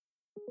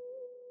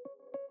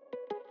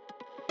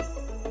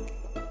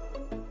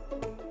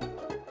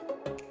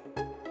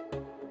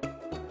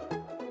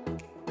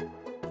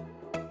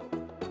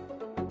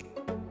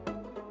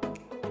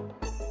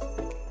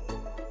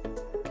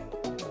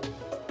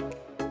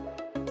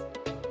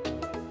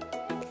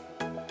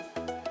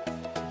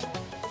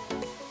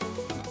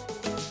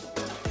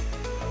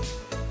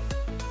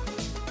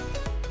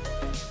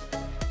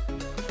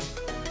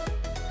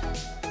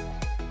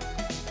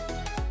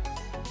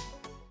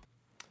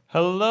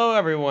Hello,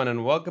 everyone,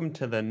 and welcome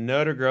to the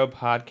Know to Grow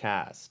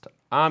podcast.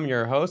 I'm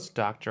your host,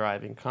 Dr.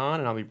 Ivan Khan,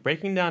 and I'll be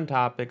breaking down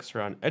topics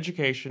around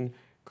education,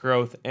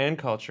 growth, and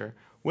culture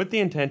with the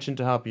intention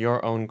to help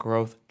your own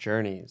growth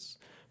journeys.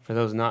 For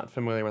those not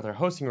familiar with our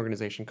hosting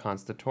organization,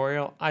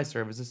 Constatorial, I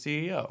serve as the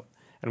CEO,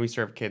 and we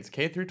serve kids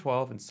K through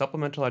 12 in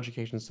supplemental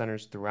education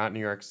centers throughout New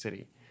York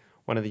City.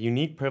 One of the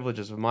unique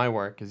privileges of my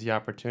work is the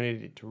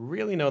opportunity to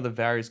really know the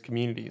various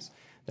communities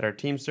that our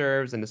team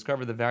serves and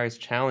discover the various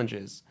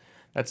challenges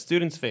that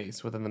students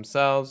face within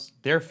themselves,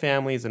 their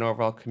families, and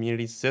overall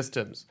community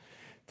systems.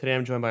 Today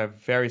I'm joined by a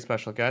very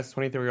special guest,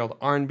 23-year-old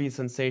R&B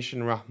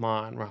sensation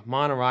Rahman.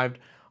 Rahman arrived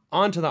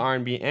onto the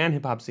R&B and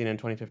hip-hop scene in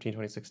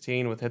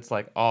 2015-2016 with hits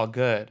like All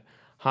Good,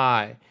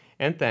 Hi,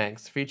 and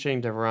Thanks,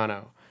 featuring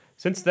Deverano.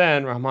 Since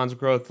then, Rahman's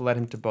growth led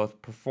him to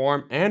both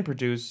perform and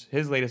produce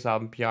his latest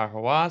album, Pyar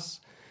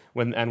Hawas.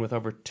 And with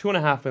over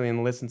 2.5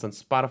 million listens on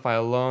Spotify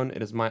alone,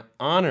 it is my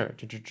honor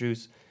to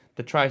introduce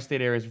the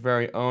tri-state area's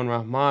very own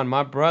Rahman.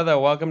 My brother,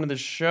 welcome to the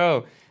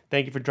show.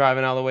 Thank you for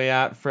driving all the way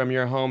out from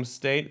your home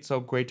state. It's so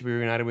great to be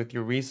reunited with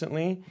you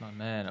recently. My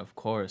man, of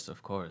course.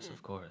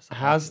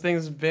 How's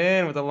things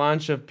been with the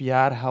launch of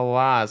Pyar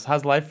Hawas?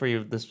 How's life for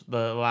you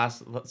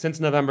since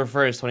November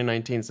 1st,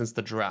 2019, since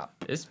the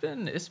drop? It's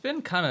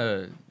been kind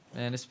of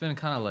man, it's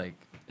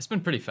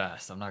been pretty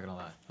fast. I'm not gonna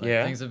lie.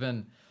 Yeah? Things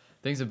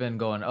have been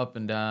going up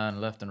and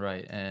down, left and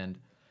right, and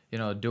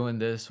doing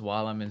this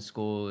while I'm in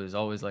school is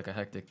always like a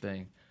hectic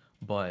thing.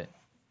 But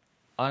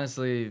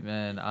honestly,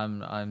 man,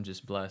 I'm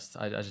just blessed.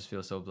 I just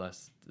feel so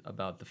blessed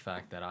about the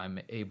fact that I'm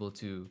able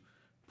to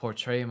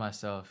portray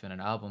myself in an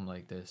album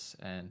like this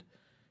and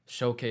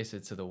showcase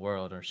it to the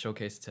world or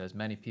showcase it to as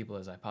many people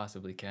as I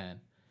possibly can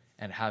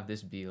and have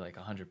this be like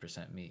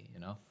 100% me.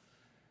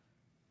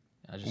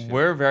 I just feel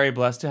We're very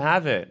blessed to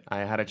have it. I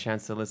had a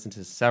chance to listen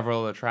to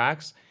several of the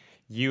tracks.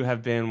 You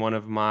have been one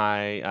of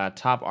my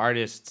top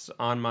artists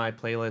on my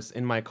playlist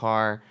in my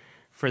car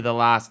for the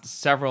last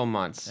several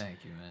months.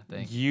 thank you, man.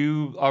 Thank you.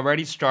 You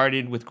already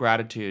started with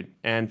gratitude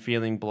and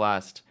feeling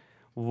blessed.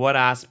 What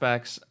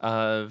aspects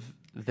of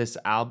this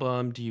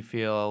album do you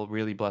feel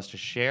really blessed to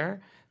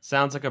share?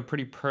 Sounds like a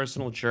pretty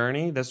personal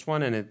journey, this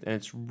one, and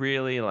it's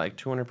really like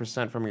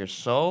 200% from your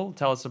soul.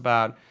 Tell us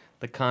about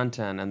the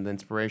content and the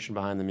inspiration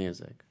behind the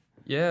music.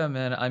 Yeah,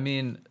 man. I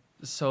mean,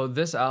 so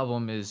this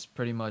album is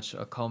pretty much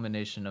a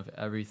culmination of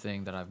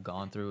everything that I've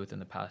gone through within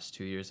the past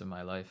 2 years of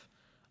my life,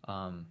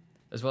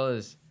 as well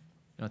as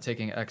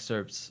taking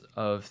excerpts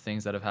of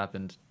things that have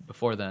happened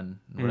before then,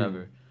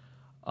 whatever.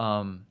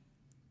 Um,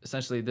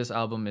 Essentially, this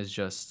album is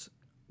just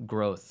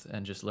growth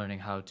and just learning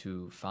how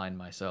to find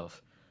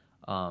myself,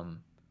 um,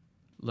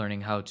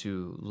 learning how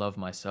to love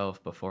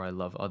myself before I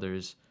love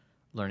others,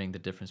 learning the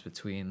difference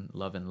between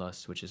love and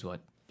lust, which is what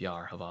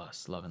Pyar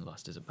Havas, love and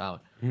lust, is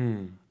about.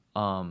 Hmm.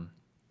 Um,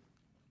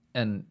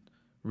 and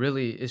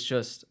really, it's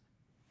just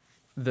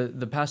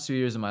the past 2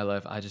 years of my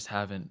life. I just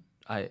haven't.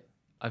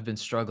 I've been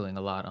struggling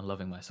a lot on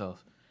loving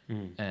myself,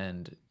 Hmm.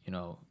 and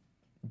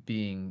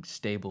being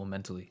stable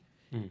mentally.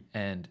 Hmm.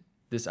 And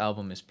this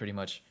album is pretty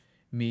much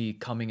me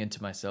coming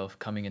into myself,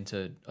 coming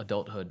into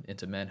adulthood,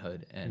 into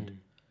manhood, and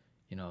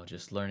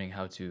just learning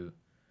how to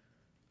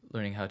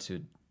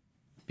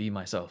be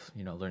myself.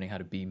 Learning how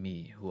to be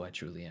me, who I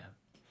truly am.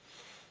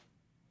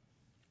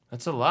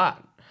 That's a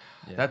lot.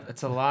 Yeah.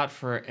 That's a lot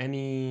for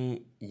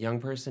any young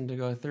person to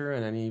go through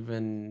and any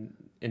even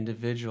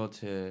individual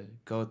to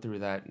go through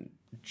that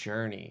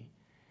journey.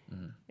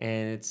 Mhm.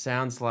 And it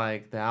sounds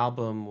like the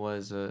album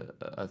was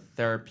a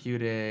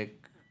therapeutic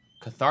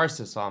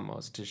catharsis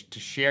almost to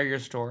share your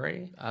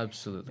story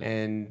Absolutely.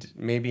 and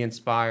maybe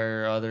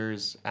inspire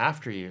others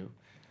after you.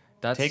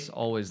 That's Take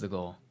always the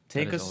goal. That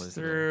take is us always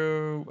the goal.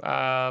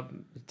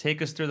 through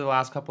take us through the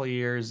last couple of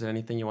years and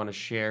anything you want to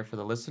share for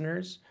the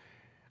listeners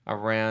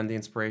around the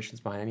inspirations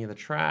behind any of the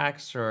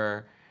tracks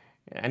or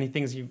any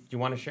things you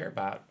want to share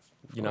about,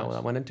 Of that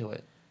course. went into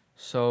it.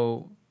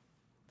 So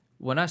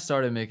when I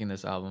started making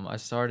this album, I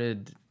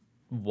started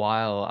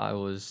while I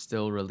was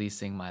still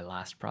releasing my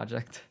last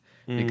project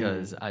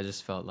because Mm. I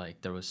just felt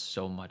like there was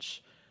so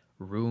much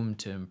room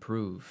to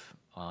improve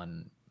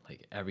on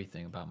like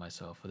everything about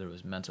myself, whether it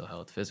was mental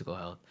health, physical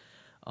health,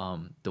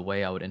 the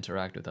way I would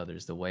interact with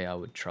others, the way I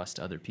would trust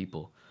other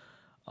people.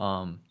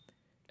 Um,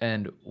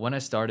 and when I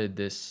started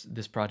this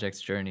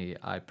project's journey,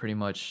 I pretty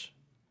much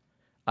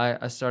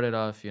I started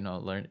off,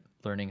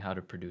 learning how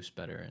to produce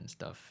better and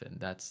stuff, and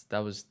that's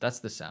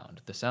the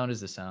sound. The sound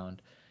is the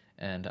sound,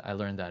 and I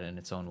learned that in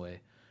its own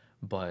way.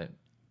 But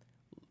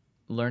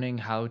learning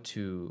how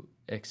to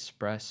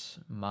express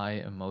my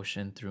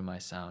emotion through my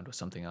sound was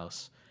something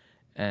else.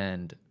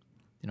 And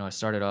I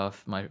started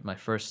off my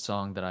first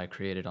song that I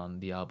created on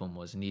the album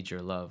was Need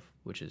Your Love,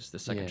 which is the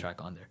second Yeah.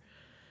 track on there.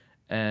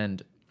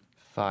 And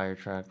Fire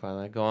track by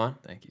that. Go on.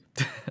 thank you.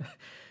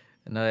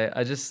 And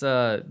I just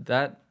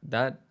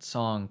that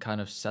song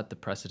kind of set the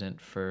precedent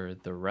for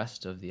the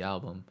rest of the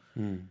album,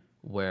 Mm.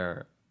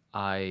 where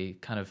I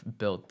kind of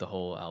built the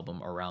whole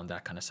album around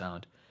that kind of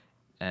sound,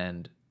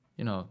 and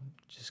you know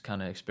just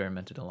kind of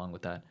experimented along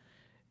with that,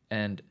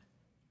 and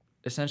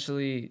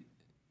essentially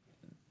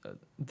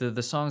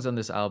the songs on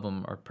this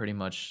album are pretty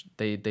much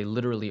they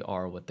literally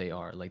are what they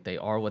are. Like they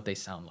are what they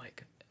sound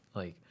like.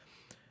 Like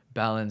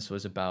Balance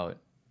was about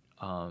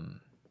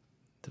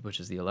which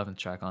is the 11th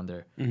track on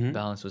there.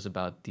 Balance was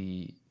about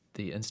the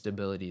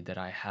instability that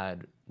I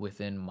had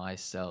within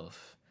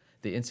myself,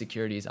 the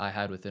insecurities I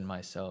had within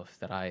myself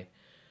that I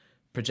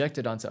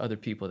projected onto other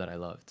people that I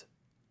loved,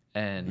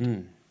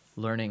 and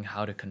learning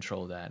how to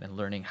control that and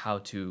learning how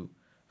to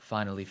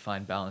finally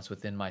find balance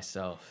within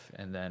myself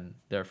and then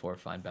therefore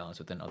find balance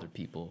within other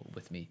people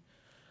with me.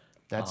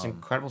 That's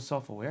incredible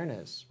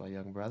self-awareness, my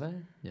young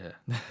brother. Yeah.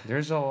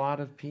 There's a lot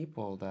of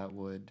people that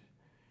would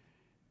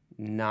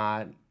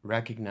not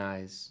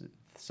recognize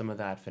some of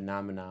that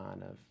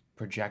phenomenon of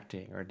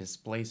projecting or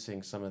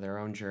displacing some of their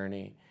own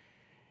journey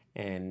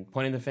and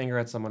pointing the finger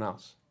at someone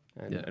else.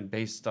 And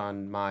based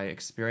on my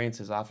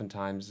experiences,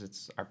 oftentimes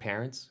it's our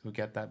parents who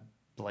get that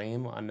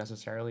blame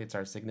unnecessarily. It's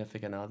our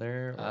significant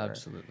other,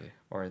 Absolutely.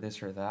 or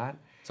this or that.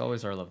 It's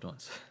always our loved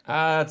ones.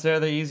 They're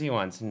the easy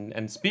ones.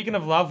 And speaking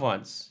of loved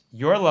ones,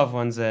 your loved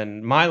ones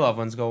and my loved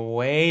ones go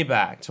way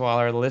back to all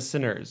our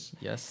listeners.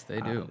 Yes, they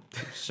do.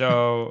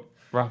 So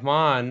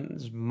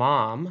Rahman's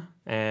mom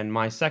and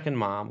my second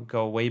mom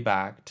go way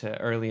back to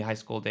early high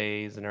school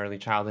days and early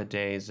childhood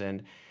days.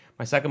 And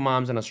my second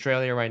mom's in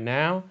Australia right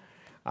now.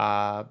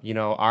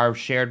 Our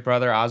shared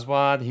brother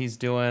Aswad, he's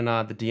doing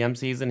the DM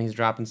season. He's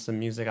dropping some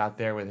music out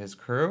there with his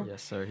crew.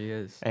 Yes, sir, he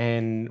is.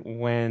 And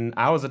when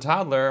I was a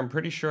toddler, I'm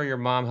pretty sure your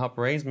mom helped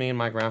raise me in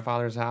my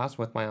grandfather's house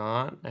with my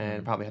aunt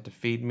and probably had to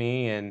feed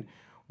me. And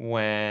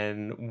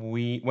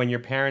when your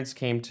parents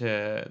came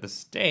to the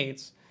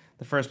States,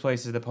 the first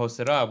places that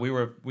posted up,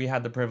 we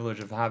had the privilege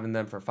of having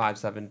them for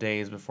 5-7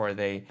 days before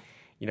they,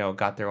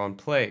 got their own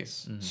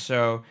place.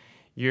 So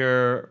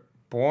you're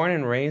born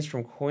and raised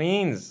from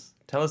Queens.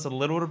 Tell us a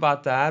little bit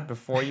about that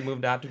before you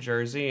moved out to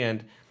Jersey,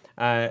 and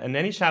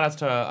any shout outs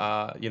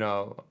to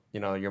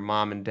your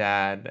mom and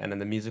dad, and then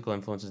the musical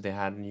influences they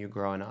had in you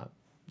growing up.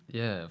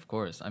 Yeah, of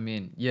course. I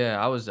mean,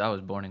 I was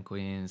born in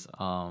Queens.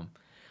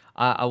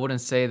 I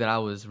wouldn't say that I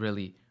was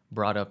really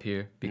brought up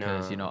here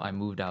because I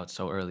moved out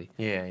so early.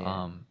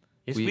 Yeah.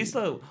 We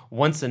still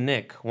once a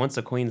Nick, once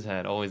a Queens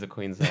head, always a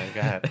Queens head. Go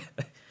ahead.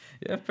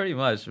 Yeah, pretty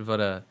much.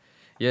 But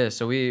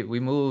so we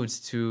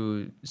moved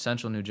to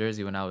Central New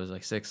Jersey when I was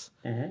like 6.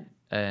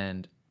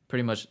 And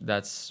pretty much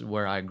that's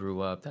where I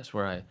grew up. That's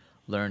where I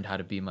learned how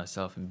to be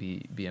myself and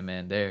be a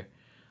man there.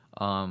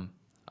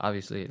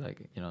 Obviously,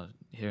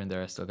 here and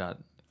there I still got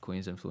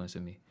Queens influence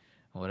in me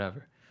or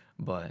whatever.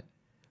 But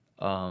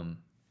I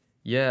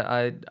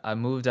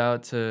moved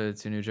out to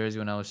New Jersey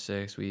when I was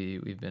 6.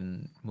 We've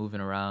been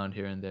moving around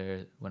here and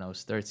there. When I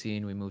was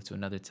 13, we moved to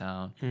another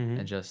town.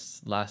 And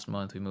just last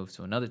month we moved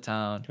to another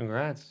town.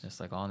 Congrats.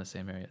 Just all in the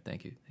same area.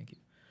 Thank you.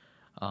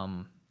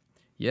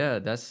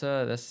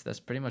 That's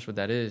pretty much what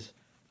that is.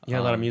 You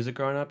had a lot of music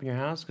growing up in your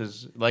house?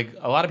 Because,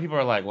 a lot of people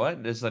are like,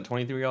 what? This is a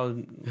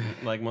 23-year-old,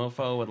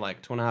 mofo with,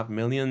 2.5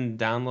 million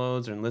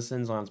downloads and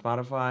listens on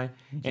Spotify.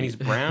 And he's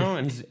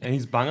brown and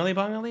he's Bengali.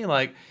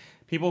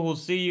 People who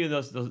see you,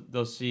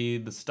 they'll see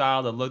the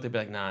style, the look, they'll be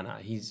like, nah,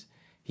 he's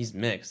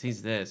mixed.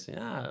 He's this.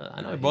 Yeah,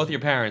 I know both your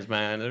parents,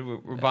 man.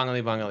 We're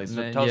Bengali.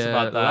 So tell us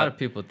about that. A lot of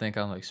people think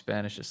I'm,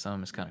 Spanish or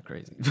something. It's kind of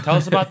crazy. Tell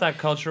us about that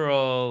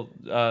cultural...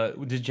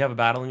 did you have a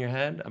battle in your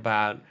head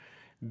about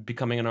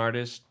becoming an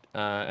artist?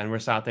 And we're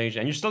South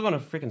Asian, and you're still going to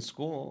freaking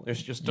school. You're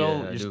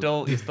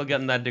still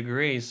getting that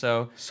degree.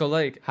 So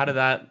how did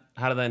that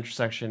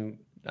intersection?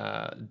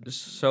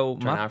 So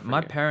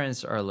my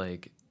parents are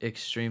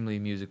extremely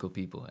musical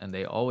people, and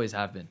they always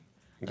have been,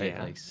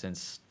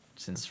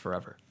 since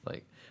forever.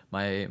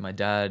 My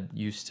dad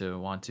used to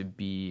want to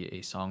be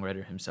a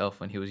songwriter himself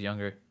when he was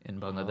younger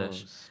in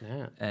Bangladesh. Oh,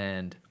 snap.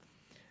 And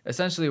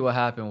essentially what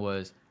happened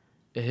was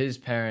his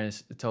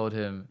parents told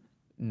him,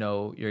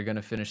 no, you're going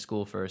to finish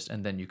school first,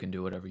 and then you can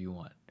do whatever you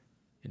want.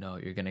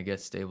 You're going to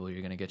get stable,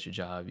 you're going to get your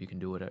job, you can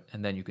do whatever,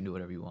 and then you can do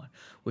whatever you want,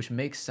 which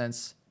makes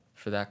sense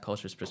for that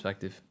culture's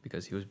perspective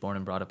because he was born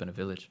and brought up in a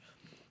village.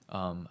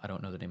 I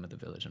don't know the name of the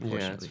village,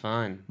 unfortunately. Yeah, it's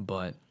fine.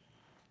 But,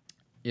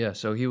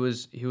 so he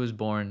was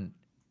born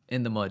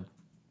in the mud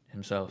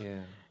himself.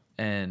 Yeah.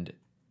 And,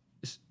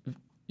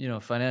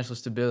 financial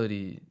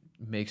stability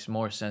makes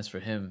more sense for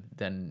him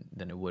than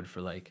it would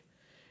for,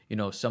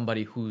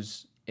 somebody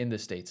who's in the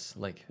States,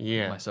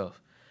 myself.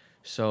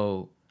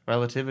 So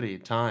relativity,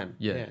 time.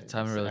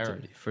 Time and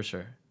relativity, for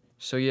sure.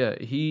 So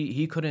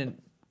he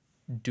couldn't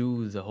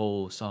do the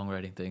whole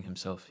songwriting thing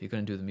himself. He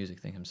couldn't do the music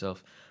thing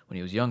himself when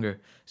he was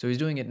younger. So he's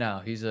doing it now.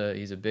 He's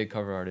a big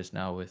cover artist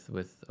now with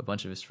a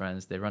bunch of his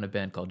friends. They run a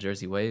band called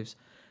Jersey Waves.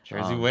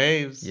 Jersey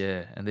Waves.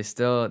 Yeah, and they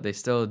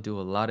still do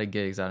a lot of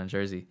gigs out in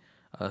Jersey,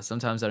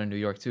 sometimes out in New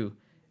York too,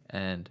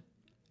 and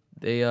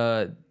they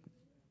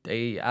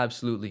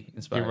absolutely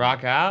inspire You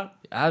rock me. out?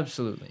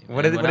 Absolutely.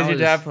 What did your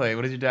dad play?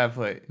 What did your dad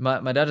play?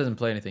 My dad doesn't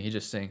play anything. He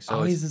just sings. So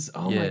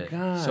my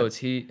God. So it's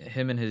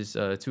him and his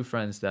 2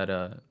 friends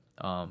that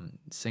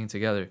sing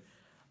together.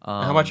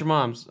 How about your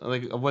mom's?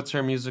 What's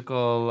her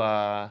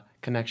musical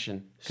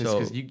connection? So-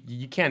 Because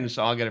you can't just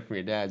all get it from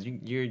your dads.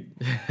 You're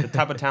the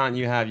type of talent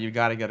you have. You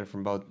got to get it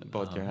from both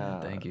your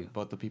man, thank you.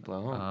 both the people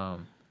at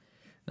home.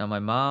 Now my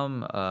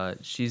mom,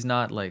 she's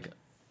not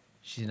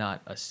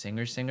a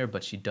singer,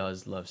 but she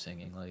does love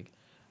singing. Like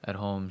at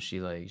home, she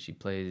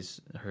plays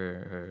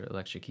her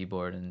electric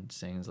keyboard and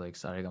sings like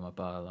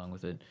Saregama-pa along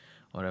with it,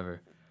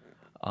 whatever.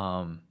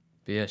 But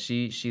yeah,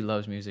 she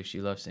loves music.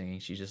 She loves singing.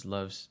 She just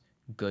loves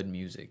good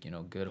music,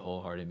 good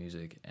wholehearted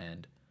music.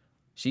 And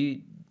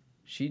she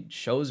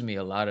shows me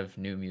a lot of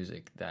new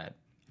music that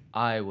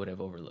I would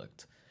have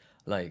overlooked.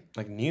 Like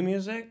Like new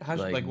music?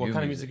 like What new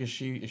kind of music.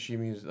 music is she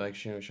music like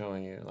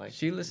showing you? Like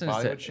she listens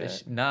Bollywood to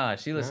shit?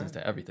 she listens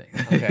to everything.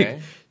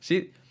 Okay.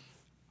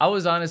 I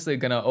was honestly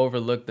gonna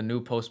overlook the new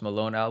Post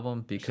Malone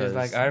album because She's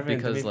like, Arvin,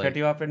 because तुम्ही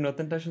फेटी वापर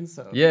नोतन टशन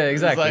so. Yeah,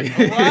 It's exactly.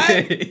 like,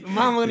 what? Mom,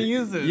 I'm gonna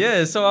use this.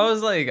 Yeah, so I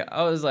was like,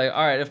 all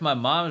right, if my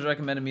mom's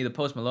recommended me the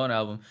Post Malone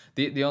album,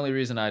 the only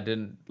reason I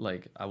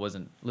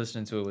wasn't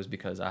listening to it was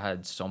because I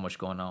had so much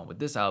going on with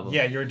this album.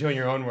 Yeah, you were doing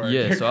your own work.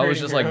 Yeah, You're so I was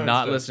creating just your like own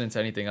not stuff. listening to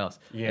anything else.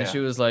 Yeah. And she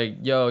was like,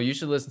 yo, you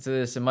should listen to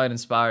this. It might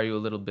inspire you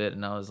a little bit.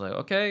 And I was like,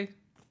 okay,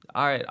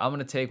 all right, I'm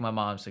gonna take my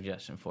mom's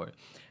suggestion for it.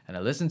 And I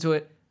listened to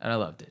it and I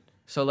loved it.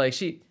 So like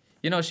she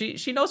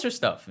knows her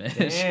stuff, man.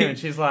 Damn,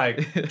 she's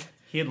like,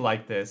 he'd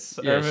like this.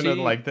 Irvin would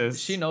like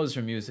this. She knows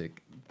her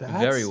music That's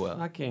very well.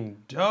 fucking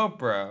dope,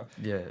 bro.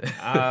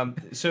 Yeah.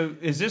 So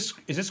is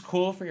this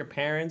cool for your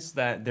parents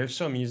that they're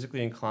so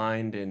musically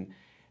inclined, and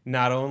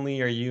not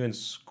only are you in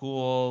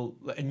school,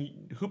 and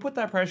who put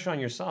that pressure on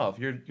yourself?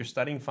 You're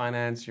studying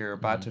finance. You're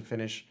about to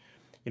finish,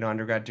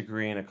 undergrad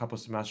degree in a couple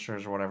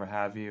semesters or whatever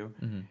have you,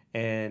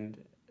 and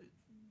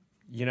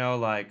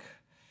like,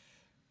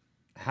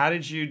 how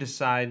did you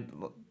decide?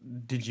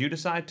 Did you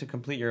decide to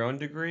complete your own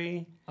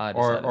degree? I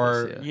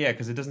decided this, yeah,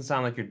 because it doesn't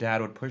sound like your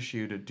dad would push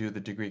you to do the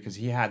degree because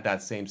he had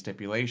that same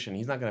stipulation.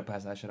 He's not gonna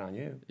pass that shit on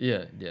you.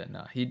 Yeah,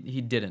 no, he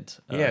didn't.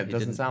 Yeah, it he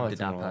doesn't sound like did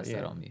not someone pass would,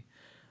 that yeah. on me.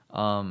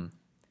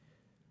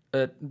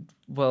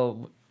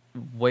 Well,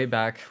 way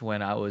back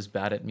when I was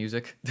bad at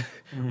music,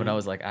 when I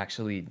was like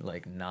actually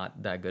like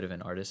not that good of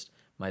an artist,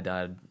 my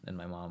dad and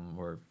my mom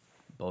were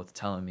both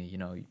telling me,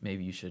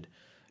 maybe you should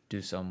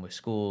do some with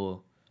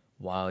school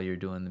while you're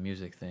doing the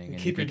music thing and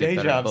Keep you your could day get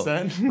better at job, both.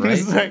 son. Right?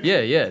 It's like-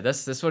 Yeah,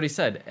 that's what he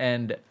said.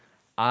 And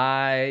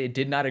I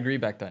did not agree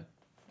back then.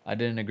 I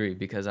didn't agree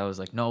because I was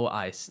like, no,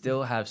 I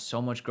still have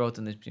so much growth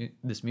in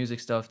this music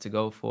stuff to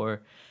go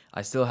for.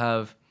 I still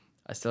have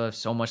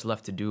so much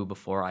left to do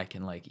before I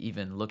can like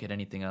even look at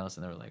anything else.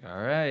 And they were like,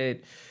 all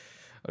right,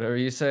 whatever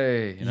you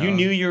say. You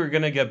knew you were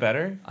gonna get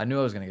better. I knew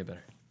I was gonna get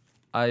better.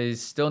 I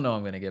still know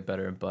I'm gonna get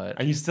better, but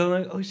Are you still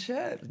like, oh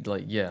shit?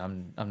 like, yeah,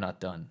 I'm not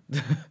done.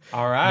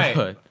 All right.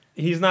 But-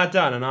 He's not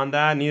done. And on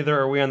that, neither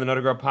are we on the Know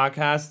to Grow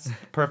podcast.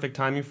 Perfect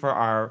timing for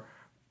our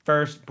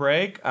first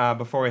break.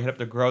 Before we hit up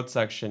the growth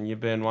section, you've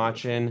been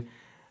listening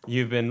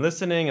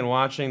and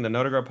watching the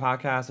Know to Grow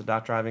podcast with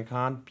Dr. Ivan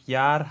Khan,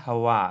 Pyar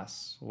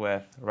Hawas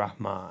with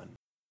Rahman.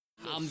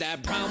 I'm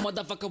that brown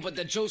motherfucker with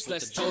the juice.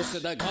 Let's toast to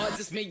the gods.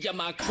 It's me and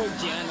my crew.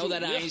 Yeah, I know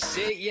that I ain't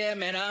shit. Yeah,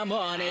 man, I'm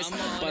honest.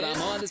 But I'm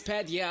on this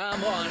path. Yeah,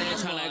 I'm on it.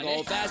 Tryna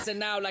go faster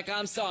now like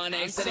I'm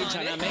Sonic. Steady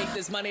tryna make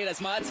this money.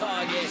 That's my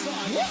target.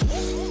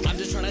 I'm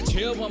just tryna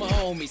chill with my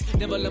homies.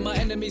 Never let my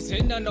enemies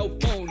in. No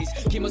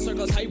phonies. Keep my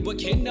circles tight with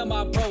kin of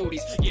my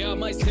brodies. Yeah, I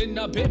might sin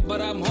a bit, but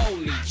I'm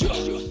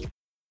holy.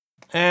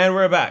 And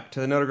we're back to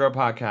the Know to Grow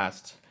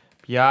podcast.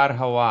 Pyar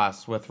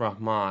Hawas with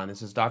Rahman.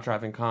 This is Dr.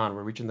 Ivan Khan.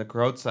 We're reaching the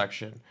growth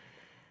section.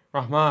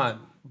 Rahman,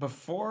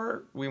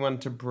 before we went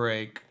to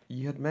break,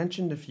 you had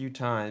mentioned a few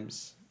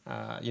times,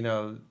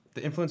 the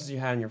influences you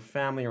had in your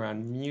family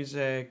around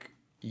music,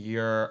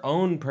 your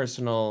own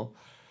personal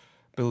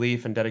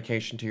belief and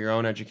dedication to your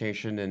own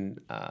education and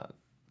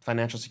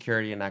financial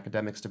security and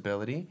academic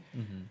stability.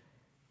 Mm-hmm.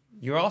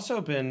 You've also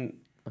been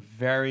a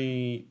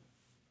very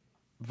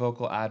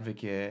vocal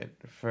advocate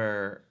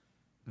for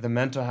the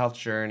mental health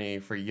journey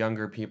for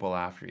younger people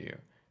after you.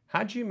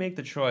 How'd you make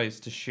the choice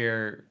to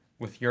share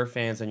with your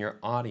fans and your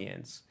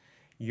audience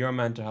your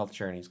mental health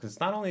journeys? Because it's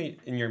not only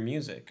in your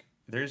music.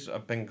 There's a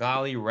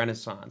Bengali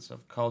renaissance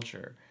of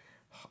culture,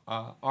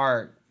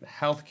 art,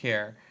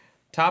 healthcare,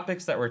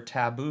 topics that were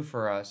taboo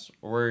for us.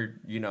 We're,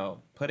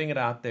 putting it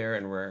out there,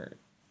 and we're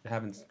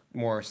having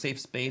more safe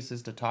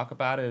spaces to talk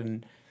about it.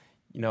 And,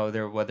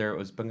 whether it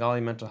was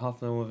Bengali mental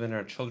health movement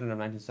or Children of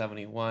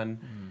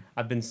 1971,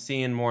 I've been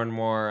seeing more and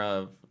more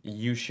of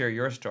you share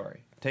your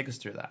story. Take us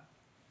through that.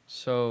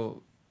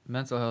 So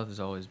mental health has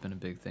always been a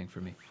big thing for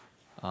me.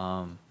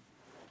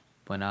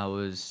 When I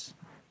was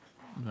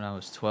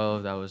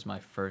 12, that was my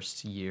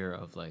first year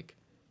of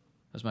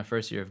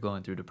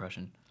going through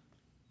depression,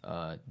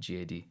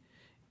 GAD,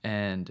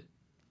 and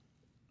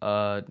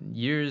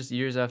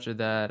years after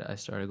that, I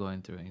started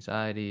going through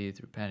anxiety,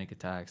 through panic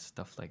attacks,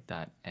 stuff like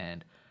that.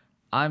 And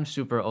I'm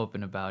super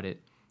open about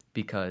it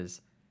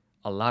because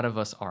a lot of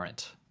us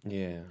aren't.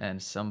 Yeah.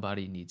 And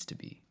somebody needs to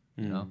be,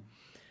 you know?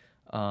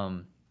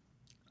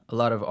 A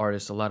lot of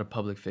artists, a lot of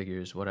public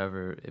figures,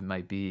 whatever it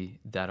might be,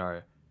 that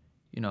are,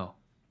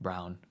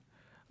 brown,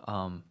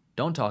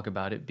 don't talk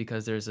about it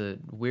because there's a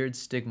weird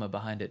stigma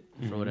behind it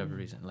for whatever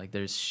reason. Like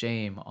there's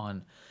shame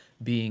on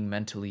being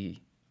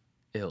mentally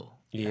ill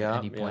Yeah, at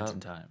any point yeah. in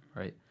time,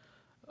 right?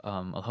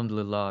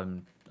 Alhamdulillah,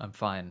 I'm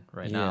fine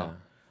right now. Yeah.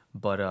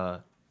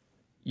 But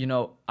you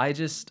know, I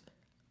just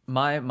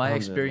my Alhamdulillah,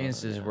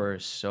 experiences yeah. were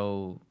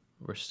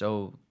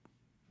so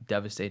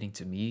devastating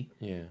to me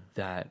Yeah.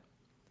 that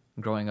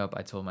growing up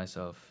I told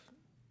myself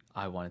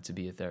I wanted to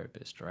be a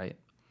therapist, right?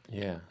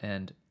 Yeah.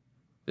 And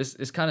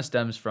this kind of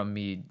stems from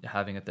me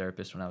having a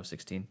therapist when I was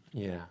 16.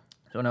 Yeah.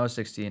 So when I was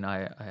 16,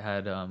 I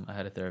had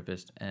a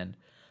therapist, and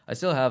I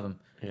still have him.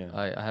 Yeah.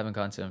 I haven't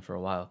gone to him for a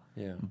while.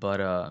 Yeah.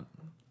 But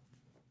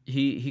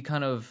he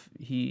kind of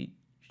he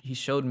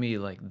showed me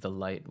like the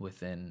light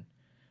within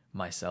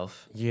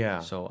myself. Yeah.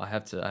 So I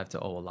have to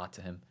owe a lot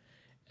to him,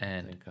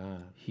 and Thank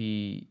God.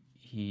 he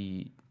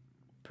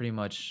pretty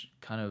much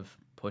kind of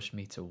pushed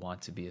me to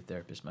want to be a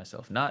therapist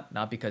myself.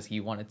 Not because he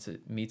wanted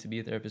me to be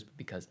a therapist, but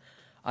because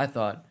I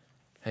thought,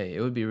 hey,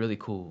 it would be really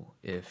cool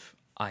if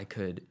I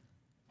could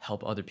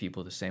help other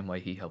people the same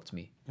way he helped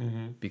me.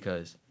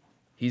 Because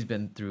he's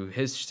been through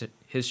his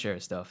share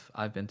of stuff,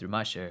 I've been through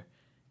my share,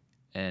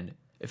 and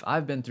if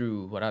I've been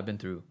through what I've been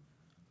through,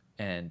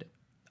 and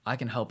I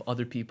can help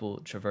other people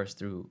traverse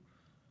through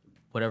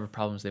whatever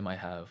problems they might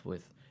have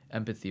with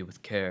empathy,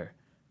 with care,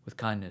 with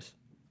kindness,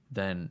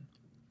 then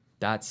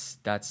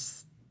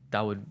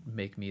that would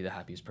make me the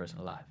happiest person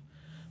alive.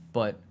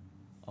 But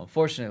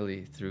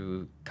unfortunately,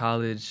 through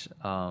college,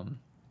 I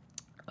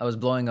was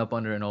blowing up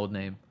under an old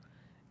name,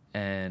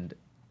 and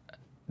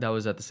that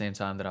was at the same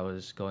time that I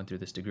was going through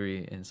this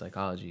degree in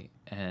psychology,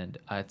 and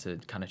I had to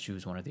kind of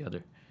choose one or the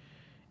other.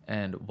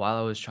 And while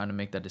I was trying to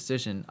make that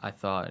decision, I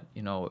thought,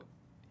 you know,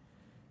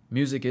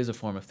 music is a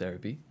form of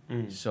therapy.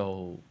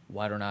 So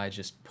why don't I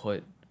just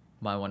put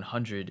my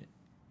 100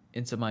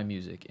 into my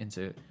music,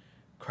 into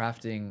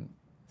crafting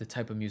the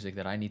type of music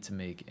that I need to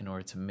make in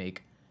order to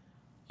make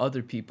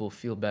other people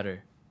feel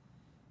better,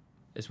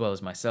 as well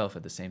as myself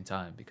at the same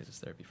time, because it's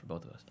therapy for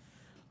both of us,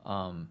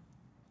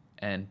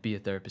 and be a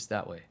therapist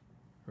that way,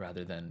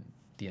 rather than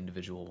the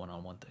individual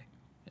one-on-one thing,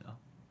 you know?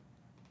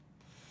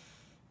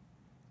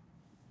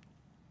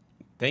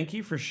 Thank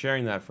you for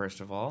sharing that, first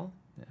of all.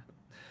 Yeah.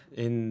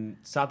 In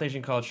South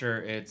Asian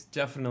culture, it's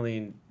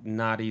definitely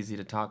not easy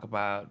to talk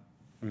about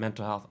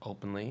mental health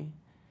openly.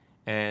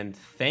 And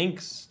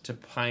thanks to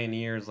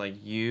pioneers like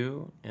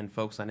you and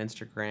folks on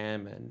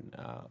Instagram and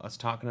us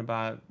talking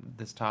about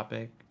this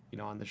topic, you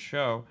know, on the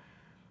show,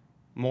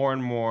 more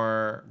and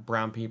more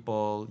brown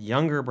people,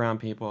 younger brown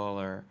people,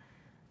 are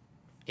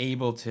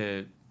able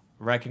to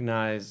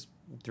recognize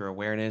through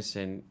awareness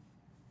and,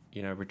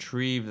 you know,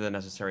 retrieve the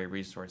necessary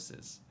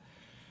resources.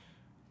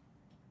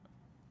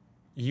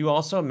 You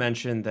also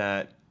mentioned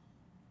that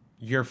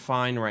you're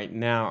fine right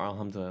now,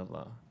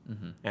 alhamdulillah.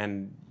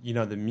 And, you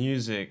know, the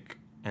music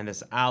and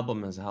this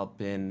album has helped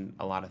been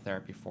a lot of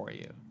therapy for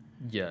you.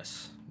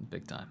 Yes,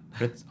 big time.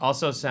 But it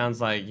also sounds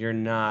like you're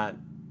not,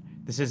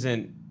 this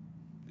isn't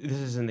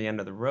the end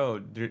of the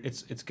road.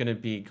 It's going to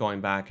be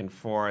going back and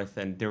forth,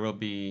 and there will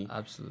be,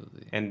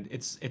 Absolutely. and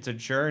it's a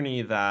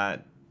journey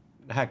that,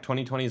 heck,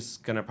 2020 is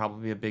going to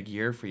probably be a big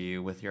year for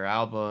you with your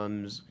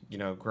albums, you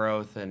know,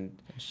 growth and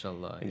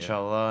Inshallah. Yeah.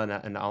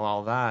 inshallah and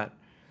all that.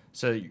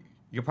 So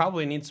you'll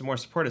probably need some more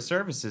supportive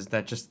services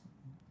that just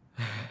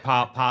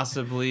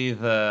possibly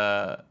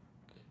the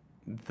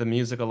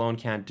music alone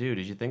can't do.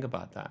 Did you think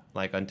about that?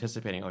 Like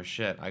anticipating, oh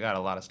shit, I got a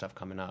lot of stuff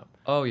coming up.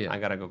 Oh, yeah. I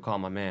got to go call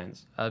my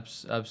mans.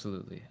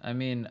 Absolutely. I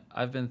mean,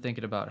 I've been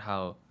thinking about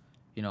how,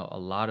 you know, a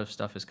lot of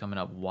stuff is coming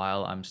up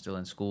while I'm still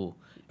in school.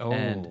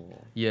 And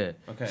Oh. yeah.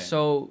 Okay.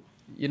 So,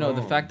 you know,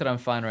 the Oh. fact that I'm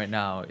fine right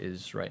now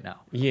is right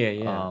now.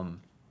 Yeah.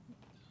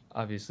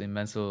 Obviously,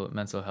 mental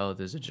health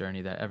is a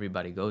journey that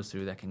everybody goes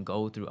through, that can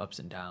go through ups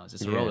and downs.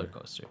 It's a Yeah. roller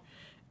coaster.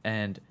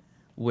 And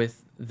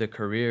with the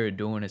career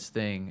doing its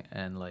thing,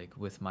 and like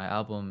with my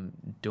album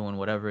doing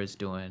whatever it's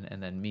doing,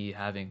 and then me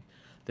having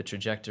the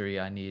trajectory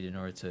I need in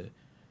order to,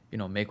 you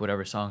know, make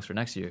whatever songs for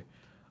next year,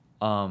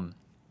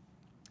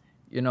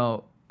 you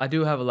know, I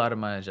do have a lot on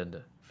my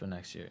agenda for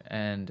next year,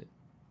 and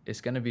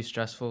it's going to be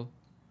stressful,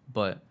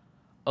 but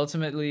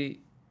ultimately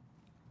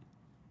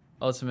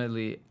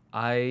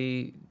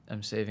I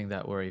am saving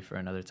that worry for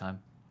another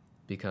time,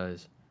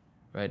 because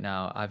right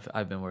now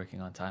I've been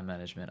working on time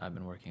management. I've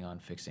been working on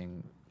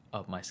fixing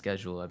up my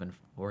schedule. I've been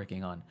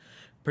working on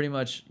pretty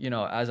much, you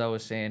know, as I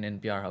was saying in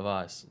Pyar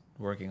Havas,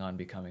 working on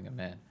becoming a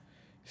man.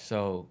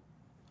 So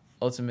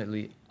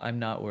ultimately, I'm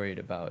not worried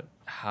about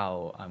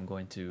how I'm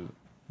going to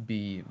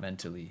be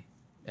mentally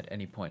at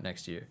any point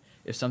next year.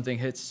 If something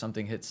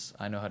hits.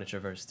 I know how to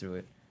traverse through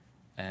it,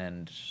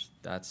 and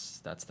that's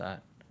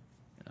that.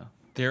 You know.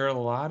 There are a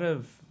lot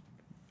of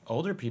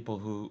older people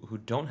who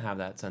don't have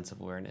that sense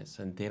of awareness,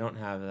 and they don't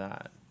have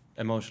that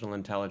emotional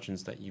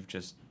intelligence that you've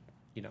just,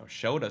 you know,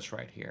 showed us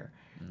right here.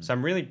 So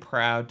I'm really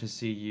proud to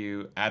see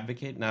you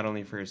advocate not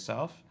only for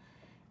yourself,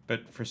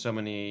 but for so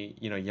many,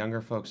 you know,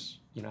 younger folks,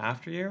 you know,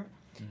 after you.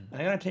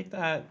 I gotta take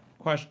that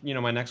question, you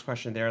know, my next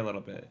question there a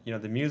little bit. You know,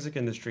 the music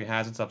industry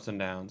has its ups and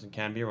downs and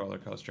can be a roller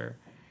coaster.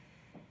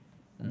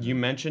 You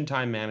mentioned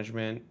time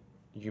management.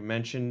 You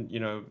mentioned,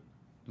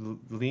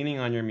 leaning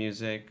on your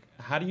music.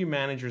 How do you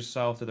manage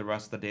yourself through the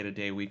rest of the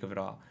day-to-day week of it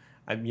all?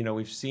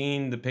 We've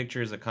seen the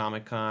pictures at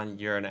Comic-Con.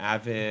 You're an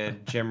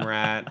avid gym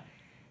rat.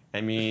 I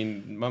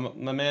mean,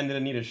 my man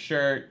didn't need a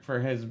shirt for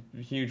his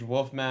huge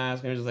wolf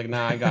mask. And he was just like,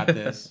 nah, I got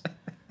this.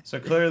 So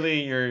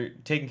clearly you're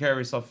taking care of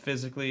yourself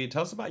physically.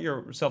 Tell us about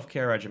your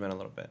self-care regimen a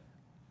little bit.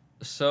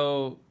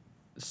 So,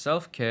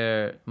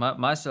 self-care,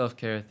 my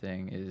self-care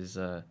thing is,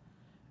 I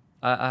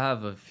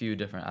have a few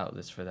different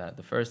outlets for that.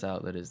 The first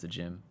outlet is the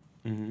gym.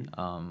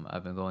 Mm-hmm.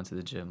 I've been going to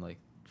the gym like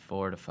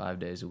 4 to 5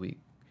 days a week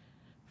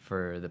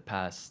for the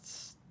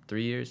past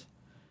 3 years.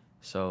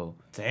 So,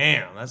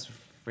 Damn, that's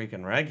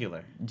freaking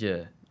regular.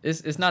 yeah.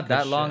 It's not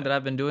that good long shit. that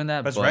I've been doing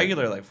that, That's but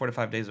regular, like 4 to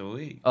 5 days a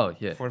week. Oh,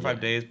 yeah. 4 to 5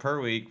 yeah. days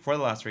per week for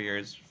the last 3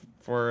 years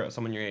for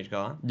someone your age.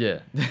 Go on. Yeah.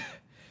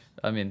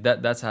 I mean,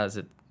 that's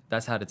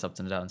had its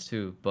ups and downs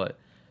too, but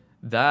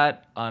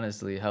that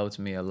honestly helped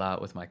me a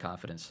lot with my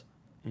confidence.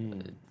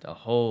 A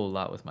whole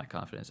lot with my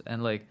confidence.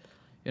 And like,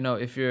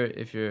 if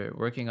you're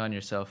working on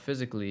yourself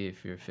physically,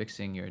 if you're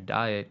fixing your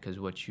diet,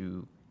 because what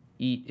you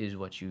eat is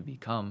what you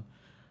become,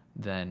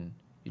 then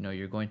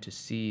you're going to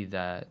see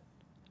that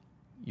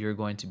you're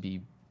going to be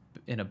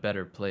in a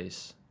better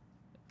place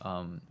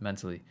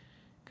mentally,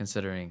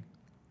 considering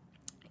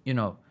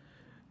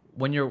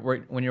when you're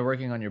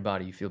working on your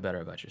body, you feel better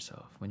about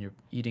yourself. When you're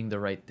eating the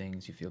right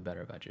things, you feel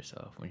better about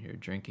yourself. When you're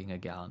drinking a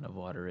gallon of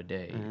water a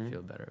day, you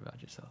feel better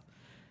about yourself.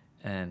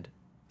 And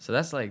so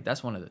that's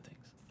one of the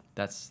things.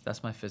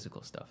 That's my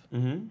physical stuff.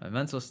 My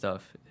mental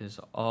stuff is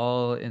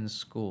all in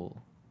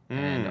school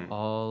and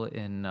all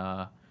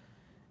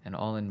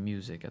in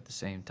music at the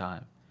same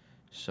time.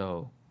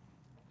 So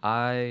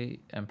I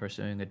am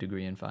pursuing a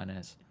degree in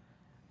finance,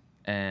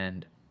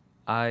 and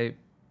I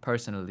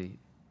personally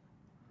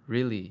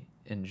really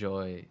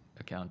enjoy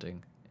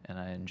accounting, and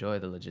I enjoy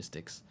the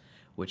logistics,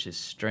 which is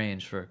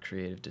strange for a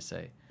creative to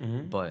say.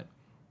 But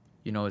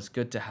it's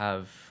good to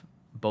have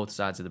both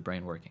sides of the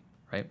brain working,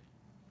 right?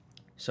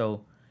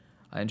 So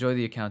I enjoy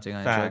the accounting,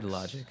 I enjoy the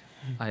logic.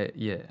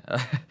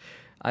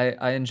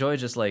 I enjoy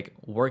just like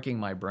working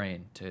my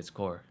brain to its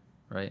core,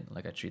 right?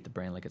 Like I treat the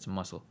brain like it's a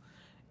muscle.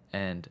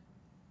 And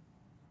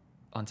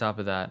on top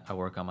of that, I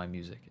work on my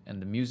music.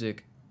 And the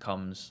music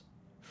comes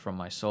from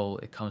my soul.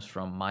 It comes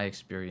from my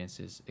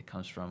experiences. It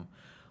comes from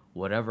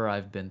whatever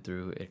I've been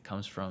through. It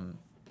comes from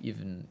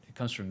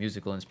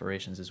musical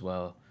inspirations as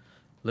well.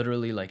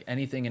 Literally, like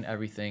anything and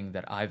everything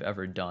that I've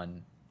ever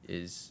done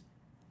is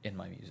in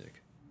my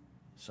music.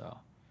 So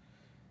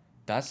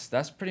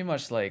that's pretty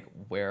much like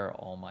where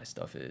all my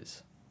stuff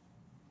is.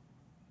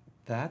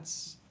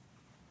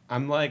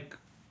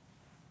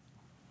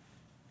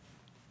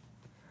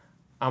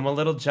 I'm a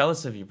little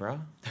jealous of you, bro.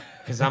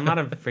 Because I'm not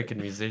a freaking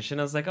musician.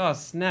 I was like, oh,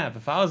 snap.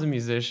 If I was a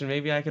musician,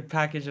 maybe I could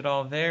package it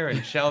all there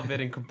and shelve it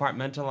and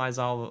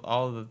compartmentalize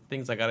all of the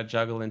things I got to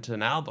juggle into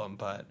an album.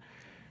 But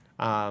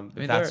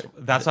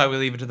that's why we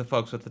leave it to the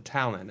folks with the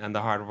talent and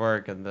the hard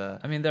work and the...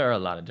 I mean, there are a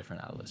lot of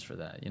different outlets for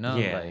that,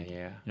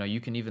 Yeah. You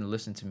can even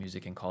listen to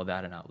music and call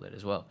that an outlet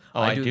as well.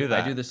 Oh, I do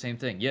that. I do the same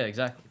thing. Yeah,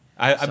 exactly.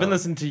 I've been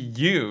listening to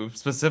you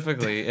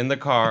specifically in the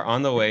car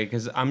on the way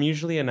because I'm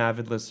usually an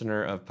avid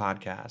listener of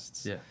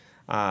podcasts. Yeah.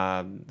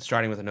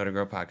 Starting with the Know to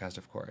Grow podcast,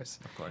 of course.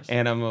 Of course.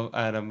 And I'm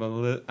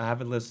an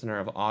avid listener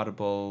of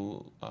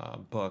Audible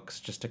books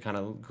just to kind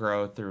of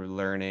grow through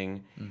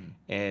learning.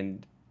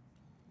 And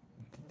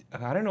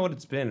I don't know what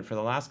it's been for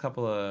the last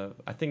couple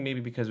of, I think maybe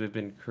because we've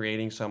been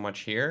creating so much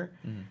here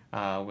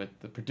with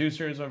the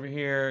producers over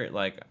here.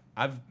 Like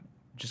I've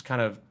just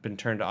kind of been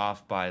turned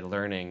off by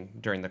learning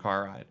during the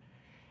car ride.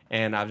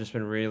 And I've just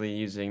been really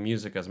using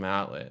music as my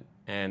outlet.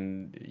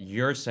 And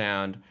your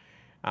sound...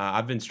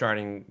 I've been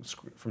starting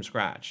from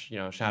scratch.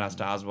 Shout outs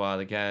to Oswald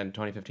again.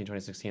 2015,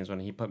 2016 is when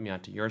he put me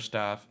onto your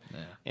stuff. Yeah.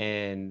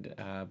 And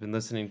I've been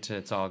listening to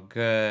It's All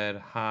Good,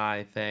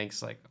 Hi,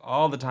 Thanks, like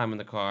all the time in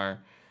the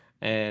car.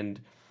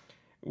 And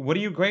what are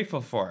you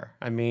grateful for?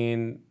 I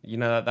mean,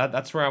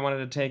 that's where I wanted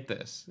to take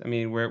this. I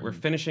mean, we're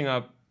finishing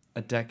up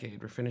a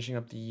decade. We're finishing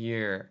up the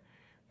year.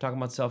 We're talking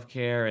about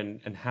self-care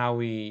and how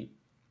we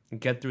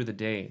get through the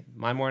day.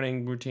 My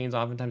morning routines,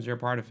 oftentimes you're a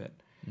part of it.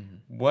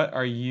 What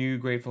are you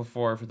grateful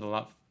for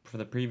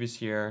the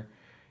previous year,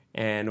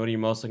 and what are you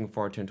most looking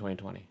forward to in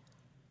 2020?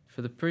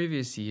 For the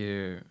previous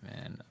year,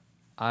 man,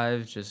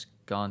 I've just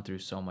gone through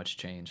so much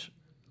change.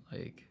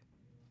 Like,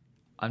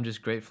 I'm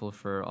just grateful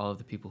for all of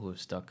the people who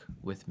have stuck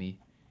with me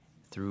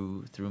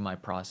through my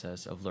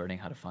process of learning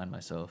how to find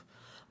myself.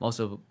 I'm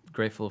also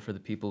grateful for the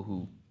people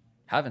who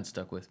haven't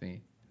stuck with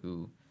me,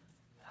 who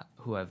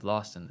I've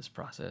lost in this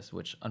process,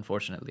 which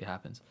unfortunately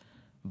happens.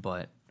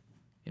 But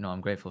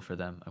I'm grateful for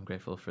them. I'm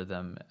grateful for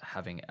them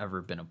having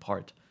ever been a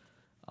part.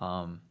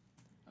 I'm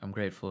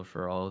grateful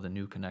for all the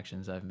new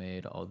connections I've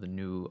made, all the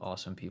new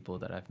awesome people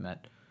that I've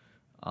met.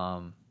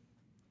 And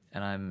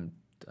I'm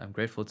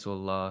grateful to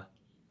Allah,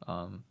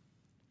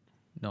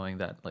 knowing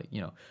that,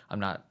 I'm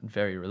not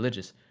very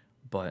religious,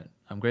 but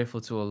I'm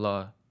grateful to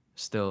Allah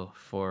still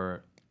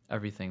for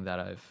everything that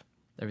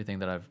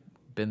I've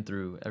been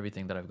through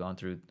everything that I've gone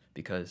through,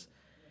 because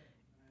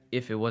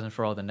if it wasn't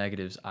for all the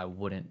negatives, I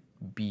wouldn't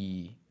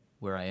be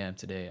where I am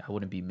today. I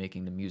wouldn't be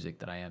making the music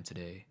that I am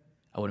today.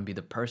 I wouldn't be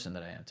the person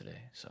that I am today.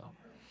 So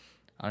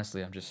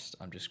honestly, I'm just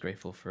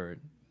grateful for,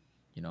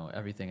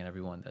 everything and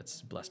everyone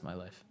that's blessed my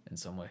life in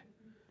some way.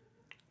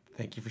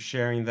 Thank you for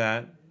sharing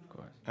that. Of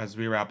course. As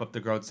we wrap up the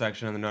growth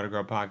section of the Know to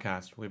Grow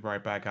podcast, we'll be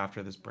right back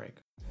after this break.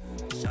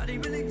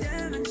 Shawty really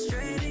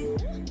demonstrating,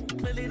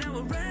 clearly now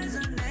we're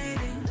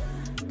resonating.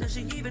 Does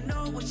she even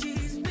know what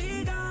she's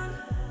big on?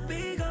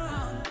 Big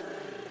on.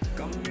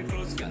 Come here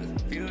close, gal,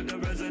 feel the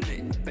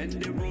resonate. Bend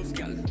the rules,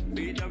 gal,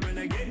 be the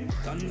renegade.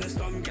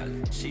 Thunderstorm, gal,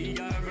 she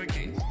a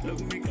hurricane. Look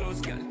me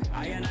close, gal,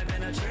 I and I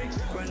penetrate.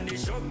 When they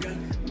show, gal,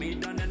 me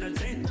done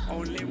entertain.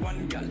 Only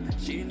one gal,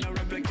 she no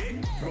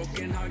replicate.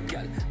 Broken heart,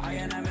 gal, I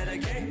and I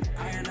medicate.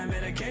 I and I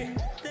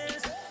medicate.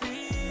 There's a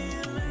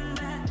feeling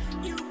that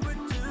you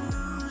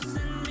produce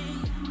in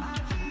me.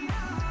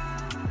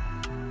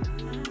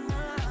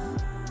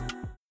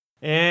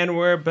 And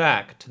we're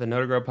back to the Know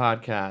to Grow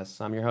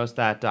podcast. I'm your host,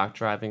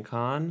 Dr. Ivan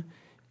Khan,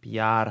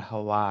 Biyar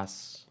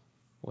Hawass,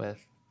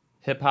 with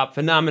hip-hop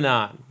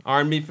phenomenon,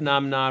 R&B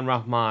phenomenon,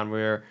 Rahman.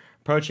 We're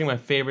approaching my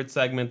favorite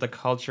segment, the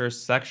culture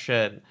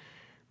section.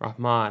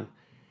 Rahman,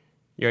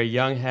 you're a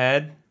young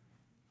head.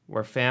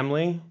 We're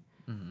family.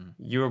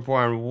 You were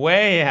born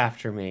way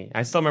after me.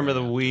 I still remember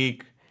the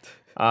week.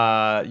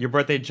 Your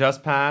birthday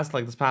just passed,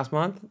 like this past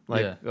month.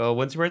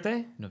 When's your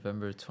birthday?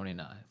 November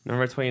 29th.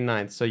 November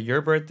 29th. So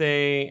your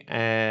birthday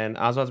and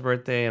Oswald's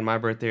birthday and my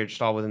birthday are just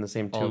all within the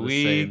same 2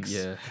 weeks.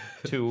 Yeah.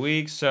 2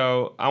 weeks.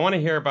 So I want to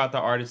hear about the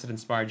artists that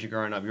inspired you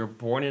growing up. You were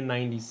born in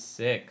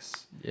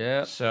 96.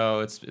 Yeah.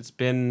 So it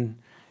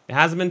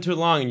hasn't been too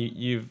long.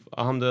 You've,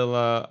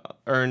 alhamdulillah,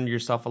 earned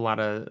yourself a lot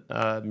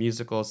of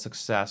musical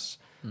success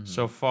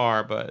so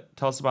far. But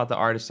tell us about the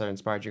artists that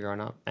inspired you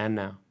growing up and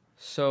now.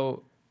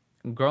 So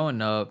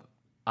growing up,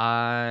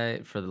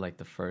 for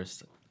the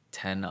first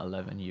 10,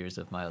 11 years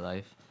of my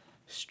life,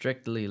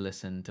 strictly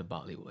listened to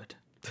Bollywood.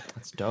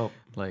 That's dope.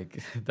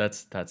 Like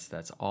that's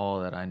all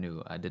that I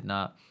knew. I did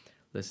not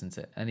listen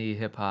to any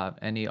hip hop,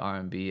 any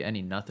R&B,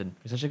 any nothing.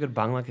 You're such a good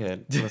Bangla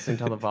kid. Listening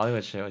to all the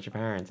Bollywood shit with your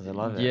parents. I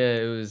love it. Yeah,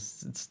 it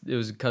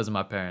was because of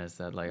my parents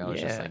that I was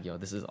just like, yo,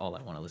 this is all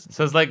I want to listen to.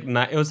 So it's like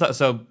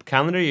so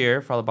calendar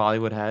year for all the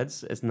Bollywood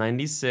heads. It's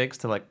 96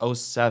 to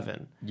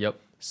 07. Yep.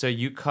 So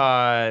you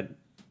caught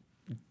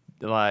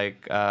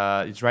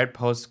it's right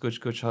post Kuch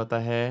Kuch Hota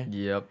Hai.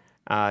 Yep.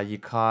 You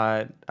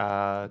caught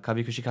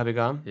Kabhi Khushi Kabhi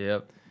Gum.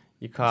 Yep.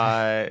 You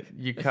caught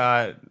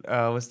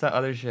what's that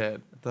other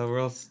shit? The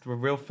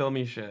real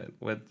filmy shit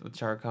with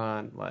Shah Rukh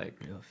Khan, like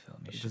Real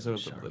filmy just shit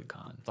with Shah Rukh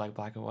Khan. like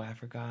black and white. I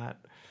forgot.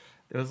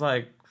 It was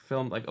like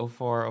filmed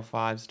 04,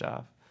 05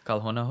 stuff. Kal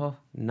Ho Na Ho?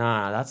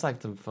 Nah, that's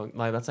like some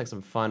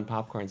fun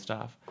popcorn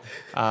stuff.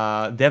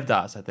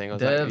 Devdas, I think. It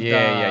was Devdas.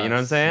 Yeah. You know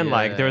what I'm saying?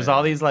 Like there was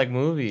all these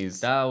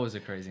movies. That was a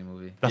crazy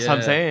movie. That's what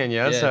I'm saying.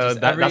 Yeah. So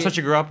that's what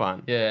you grew up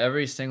on. Yeah,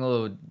 every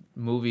single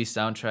movie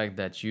soundtrack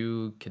that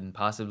you can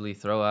possibly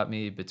throw at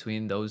me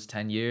between those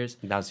 10 years.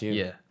 That's you.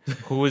 Yeah.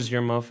 Who was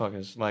your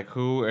motherfuckers? Like,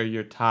 who are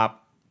your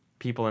top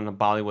people in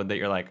Bollywood that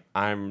you're like,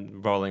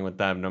 I'm rolling with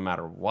them no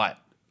matter what?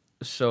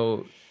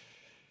 So,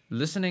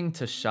 listening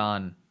to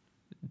Shan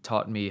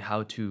taught me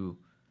how to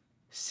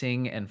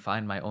sing and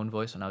find my own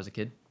voice when I was a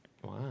kid.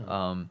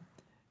 Wow.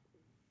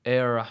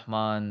 A.R.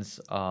 Rahman's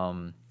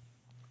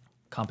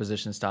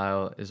composition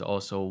style is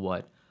also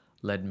what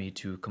led me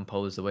to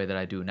compose the way that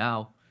I do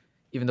now,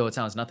 even though it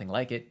sounds nothing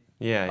like it.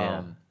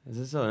 Yeah. Is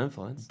this still an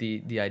influence?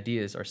 The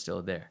ideas are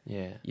still there.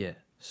 Yeah. Yeah.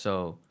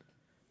 So,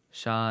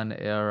 Shan,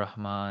 A.R.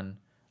 Rahman,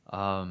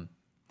 Alka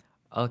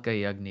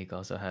Yagnik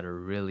also had a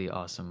really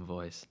awesome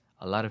voice.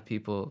 A lot of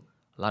people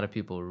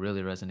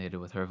really resonated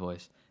with her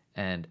voice,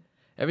 and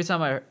every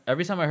time I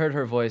heard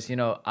her voice,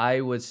 I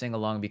would sing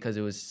along because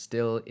it was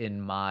still in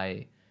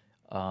my,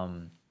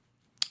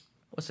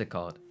 what's it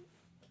called?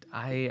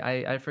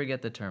 I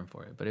forget the term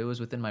for it, but it was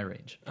within my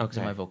range. Okay. It was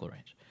in my vocal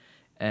range,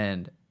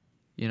 and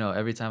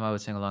every time I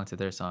would sing along to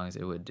their songs,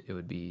 it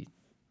would be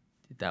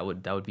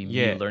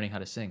me learning how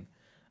to sing.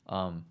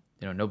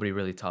 Nobody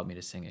really taught me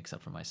to sing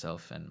except for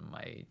myself and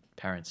my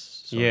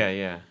parents.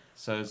 Yeah.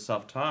 So it's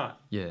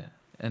self-taught. Yeah.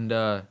 And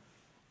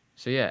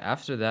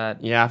after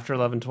that. Yeah, after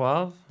 11,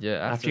 12? Yeah,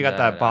 after you got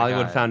that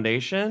Bollywood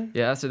foundation?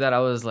 Yeah, after that I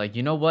was like,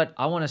 you know what?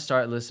 I want to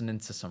start listening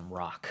to some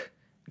rock.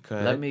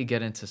 Good. Let me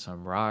get into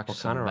some rock, What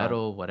some kind of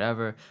metal,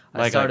 whatever.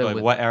 I started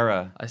with what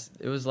era?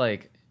 It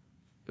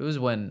was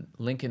when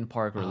Linkin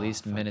Park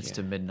released Minutes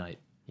to Midnight.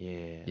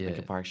 Yeah.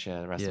 Linkin Park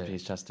shit. Rest in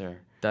peace,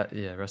 Chester.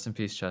 Rest in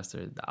peace,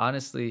 Chester.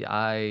 Honestly,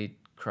 I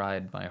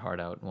cried my heart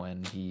out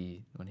when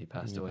he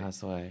passed away.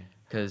 Passed away.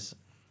 Because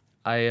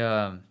my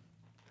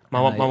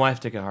wife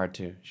took it hard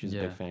too. She's a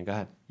big fan. Go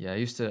ahead. Yeah, I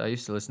used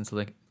to listen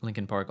to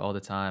Linkin Park all the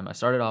time. I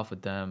started off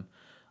with them.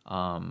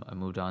 I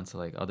moved on to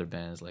other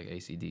bands like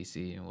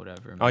AC/DC and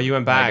whatever. Oh, you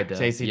went back Megadeth.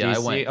 to AC/DC? Yeah,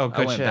 I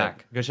went shit.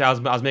 back. Good shit. I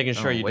was making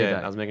sure you way did.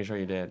 back. I was making sure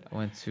you did. I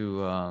went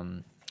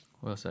to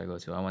what else did I go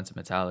to? I went to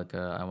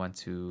Metallica. I went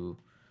to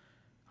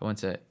I went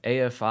to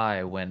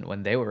AFI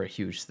when they were a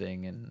huge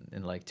thing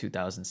in like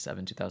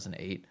 2007,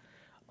 2008.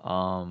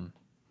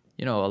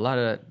 You know, a lot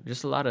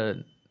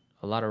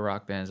of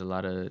rock bands, a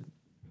lot of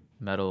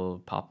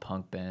metal, pop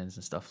punk bands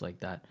and stuff like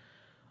that.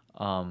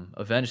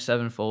 Avenged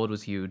Sevenfold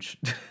was huge.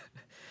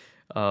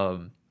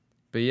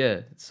 But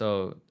yeah,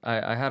 so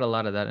I had a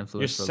lot of that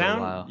influence for a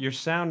little while. Your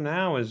sound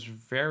now is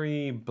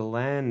very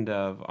blend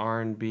of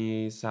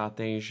R&B, South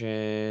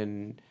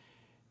Asian,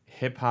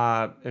 hip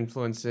hop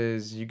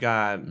influences. You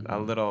got a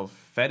little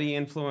Fetty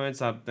influence.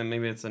 Then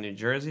maybe it's a New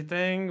Jersey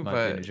thing, Might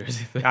be a New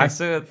Jersey thing. I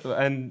said,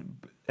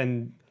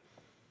 and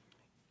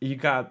you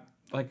got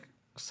like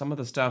some of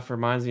the stuff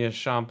reminds me of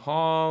Sean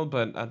Paul,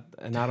 but I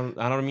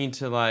don't mean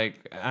to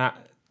like.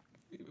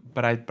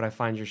 But I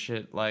find your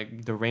shit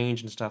like the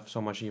range and stuff so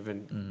much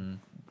even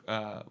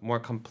more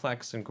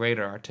complex and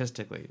greater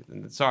artistically.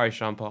 And sorry,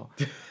 Sean Paul.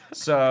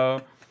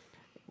 So,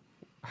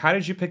 how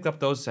did you pick up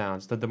those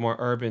sounds? The more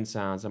urban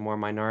sounds, the more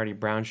minority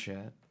brown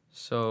shit.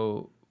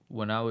 So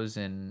when I was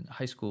in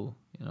high school,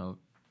 you know,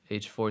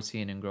 age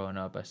 14 and growing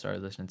up, I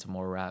started listening to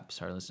more rap,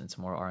 started listening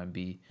to more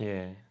R&B.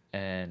 Yeah.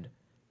 And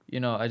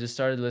you know, I just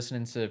started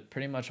listening to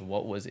pretty much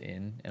what was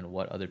in and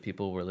what other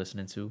people were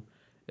listening to.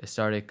 It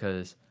started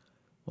because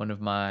one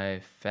of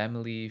my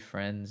family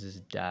friends'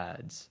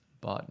 dads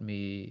bought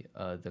me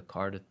the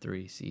Carter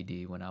 3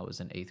 CD when I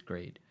was in 8th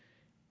grade.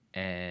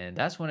 And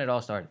that's when it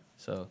all started.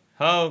 So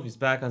He's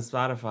back on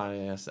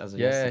Spotify as of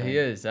yeah, yesterday. he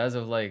is. As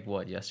of like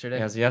what, yesterday?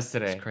 As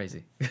yesterday. It's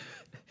crazy.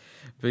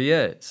 But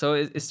yeah, so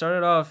it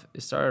started off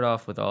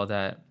with all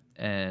that,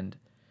 and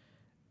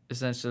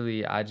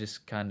essentially I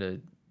just kind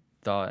of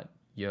thought,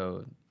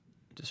 yo,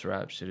 this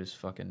rap shit is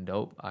fucking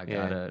dope. I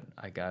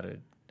gotta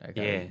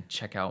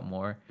check out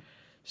more.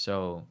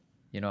 So,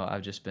 you know, I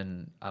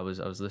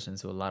was listening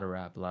to a lot of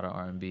rap, a lot of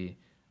R&B,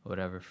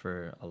 whatever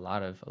for a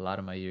lot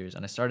of my years.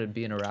 And I started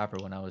being a rapper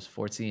when I was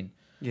 14.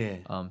 Yeah.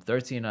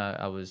 13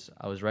 I was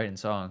writing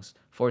songs.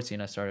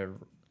 14 I started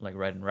like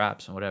writing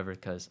raps and whatever,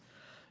 because,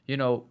 you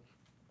know,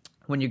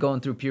 when you're going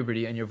through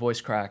puberty and your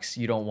voice cracks,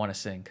 you don't want to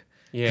sing.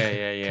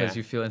 Yeah. Because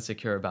you feel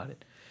insecure about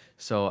it.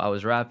 So I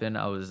was rapping,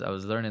 I was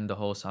learning the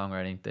whole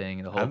songwriting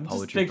thing, the whole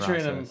poetry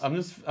process. I'm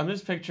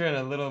just picturing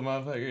a little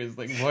motherfucker's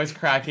like voice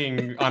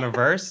cracking on a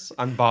verse,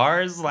 on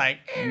bars, like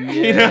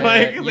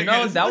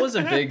That was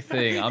a big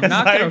thing. I'm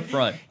not gonna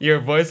front. Your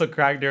voice will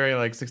crack during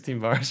like 16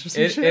 bars or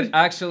some shit. It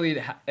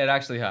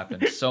actually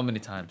happened so many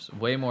times,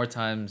 way more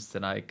times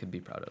than I could be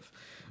proud of.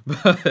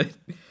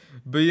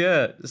 But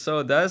yeah,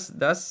 so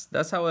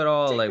that's how it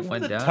all like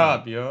went down.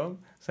 Top, yo.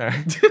 Sorry.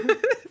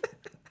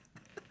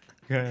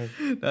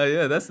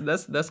 Yeah, that's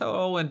how it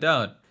all went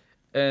down.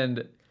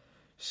 And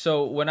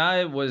so when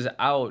I was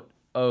out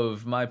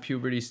of my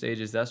puberty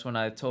stages, that's when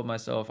I told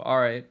myself, all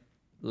right,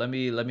 let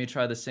me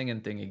try the singing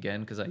thing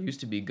again, because I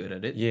used to be good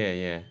at it.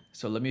 Yeah.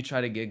 So let me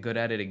try to get good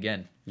at it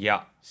again.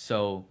 Yeah.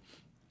 So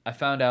I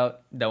found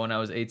out that when I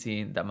was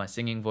 18 that my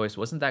singing voice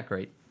wasn't that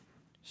great.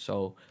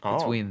 So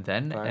between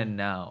then and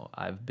now,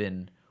 I've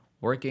been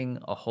working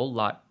a whole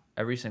lot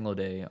every single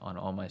day on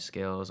all my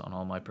scales, on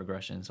all my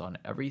progressions, on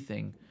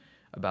everything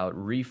about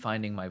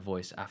refining my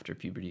voice after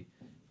puberty.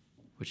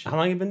 How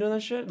long you been doing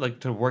that shit? Like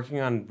to working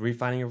on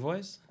refining your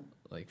voice?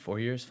 Like 4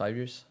 years, 5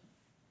 years,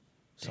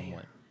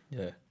 somewhat.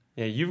 Yeah.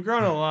 Yeah, you've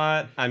grown a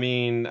lot. I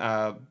mean,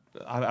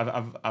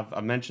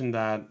 I've mentioned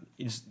that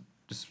just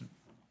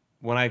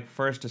when I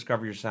first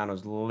discovered your sound, I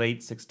was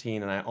late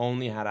 16, and I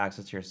only had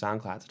access to your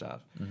SoundCloud stuff.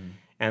 Mm-hmm.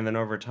 And then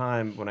over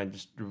time,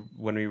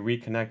 when we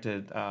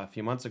reconnected a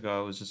few months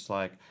ago, it was just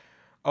like,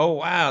 oh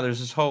wow, there's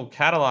this whole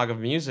catalog of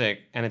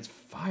music, and it's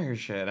fire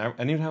shit.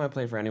 Anytime I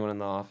play for anyone in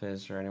the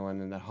office or anyone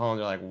in the home,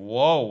 they're like,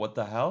 whoa, what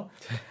the hell?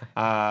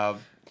 I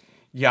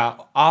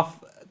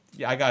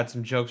got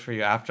some jokes for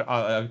you after.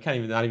 I can't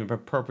even, not even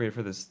appropriate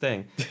for this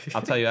thing.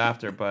 I'll tell you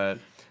after. But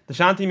the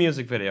Shanti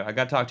music video, I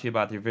got to talk to you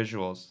about your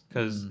visuals,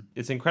 because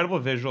it's an incredible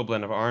visual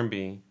blend of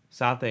R&B,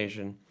 South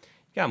Asian.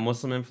 You got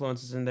Muslim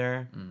influences in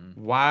there,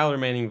 while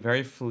remaining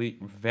very free,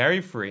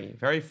 very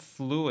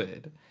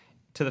fluid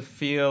to the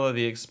feel of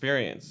the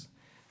experience.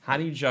 How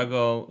do you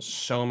juggle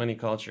so many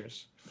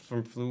cultures,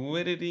 from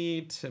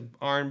fluidity to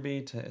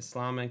R&B to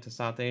Islamic to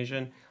South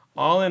Asian,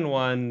 all in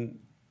one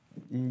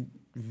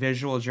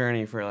visual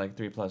journey for like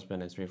 3+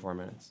 minutes, 3-4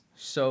 minutes?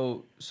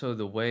 So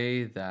the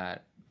way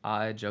that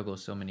I juggle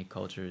so many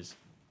cultures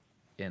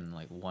in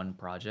like one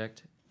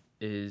project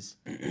is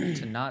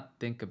to not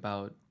think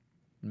about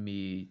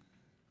me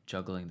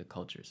juggling the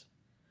cultures,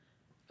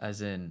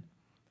 as in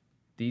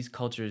these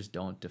cultures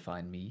don't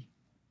define me.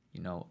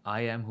 You know,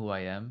 I am who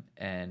I am,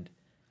 and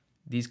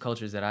these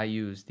cultures that I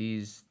use,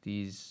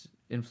 these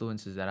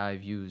influences that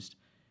I've used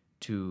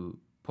to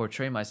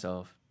portray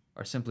myself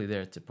are simply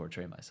there to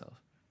portray myself,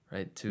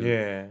 right?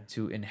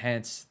 To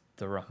enhance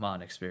the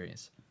Rahman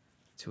experience,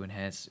 to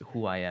enhance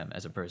who I am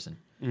as a person.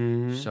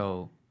 Mm-hmm.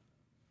 So,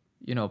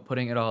 you know,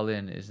 putting it all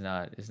in is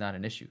not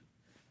an issue.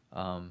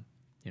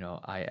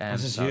 I am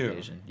That's just South you.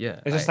 Asian. Yeah.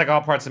 It's just like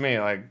all parts of me.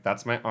 Like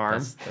that's my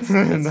arm. that's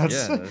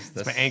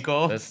That's my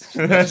ankle. That's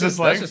just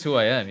like that's just who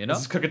I am,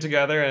 let's just cook it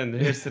together and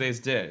here's today's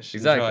dish.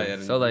 Exactly.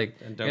 Enjoy it So like,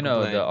 and don't the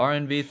complain.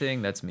 R&B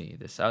thing, that's me.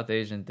 The South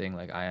Asian thing,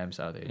 like I am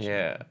South Asian.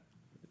 Yeah.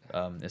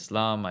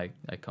 Islam, I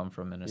come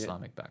from an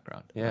Islamic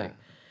background. Yeah. Like,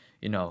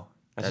 you know,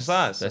 That's just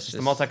us. That's That's just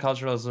the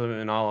multiculturalism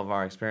in all of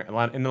our experience,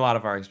 in a lot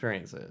of our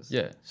experiences.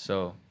 Yeah.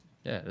 So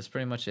yeah, that's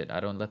pretty much it. I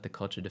don't let the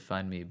culture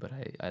define me, but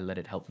I let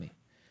it help me.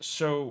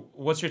 So,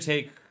 what's your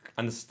take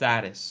on the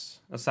status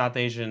of South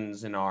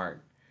Asians in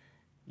art?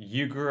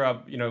 You grew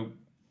up,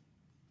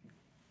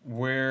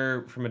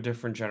 we're from a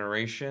different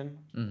generation.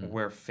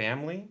 We're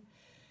family.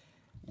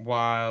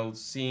 While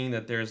seeing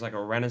that there's like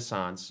a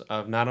renaissance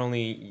of not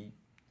only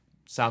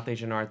South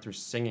Asian art through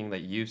singing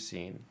that you've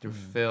seen, through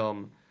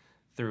film,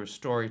 through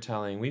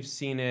storytelling. We've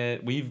seen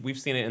it. We've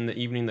seen it in the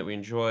evening that we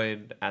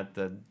enjoyed at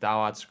the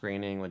Dawat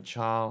screening with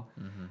Chal.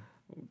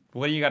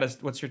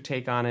 What's your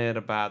take on it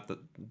about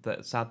the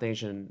South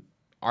Asian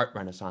art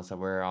renaissance that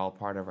we're all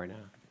part of right now?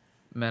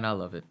 Man, I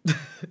love it.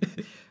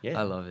 Yeah.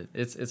 I love it.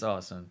 It's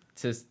awesome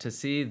to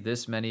see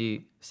this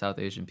many South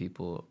Asian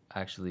people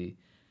actually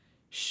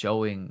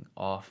showing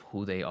off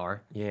who they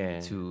are Yeah.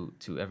 to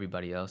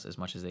everybody else as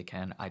much as they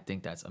can. I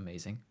think that's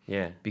amazing.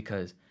 Yeah.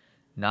 Because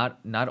not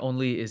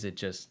only is it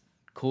just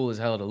cool as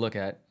hell to look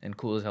at and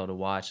cool as hell to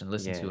watch and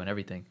listen to Yeah. and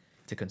everything,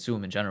 to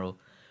consume in general,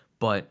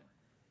 but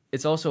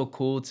it's also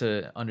cool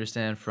to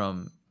understand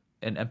from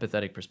an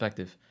empathetic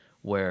perspective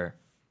where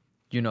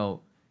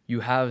you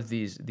have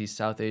these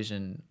South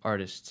Asian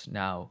artists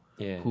now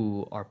Yeah.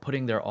 who are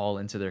putting their all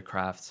into their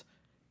craft,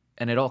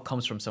 and it all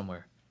comes from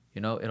somewhere.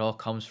 It all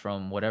comes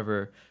from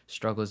whatever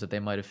struggles that they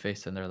might have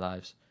faced in their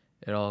lives.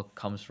 It all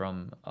comes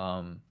from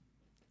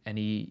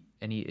any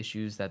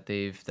issues that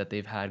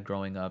they've had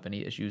growing up,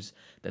 any issues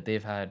that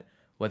they've had,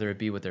 whether it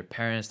be with their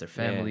parents, their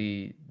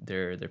family,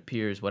 their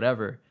peers,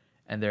 whatever,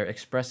 and they're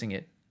expressing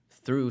it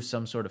through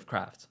some sort of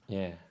craft.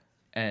 Yeah.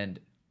 And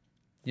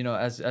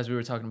as we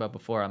were talking about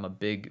before, I'm a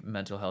big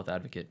mental health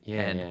advocate.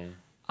 Yeah, And yeah.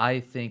 I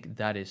think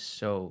that is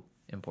so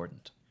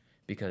important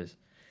because,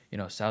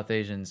 South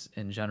Asians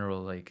in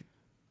general, like,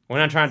 We're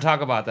not trying to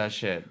talk about that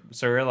shit.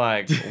 So we're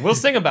like, we'll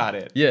sing about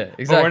it. Yeah, But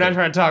we're exactly. not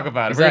trying to talk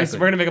about it. Exactly.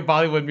 We're gonna make a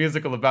Bollywood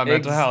musical about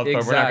mental health, but we're not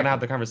exactly. gonna have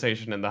the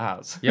conversation in the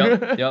house.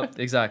 yep,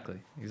 exactly.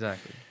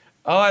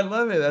 Oh, I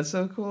love it. That's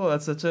so cool.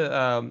 That's such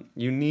a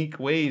unique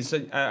ways.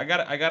 So I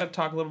gotta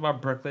talk a little about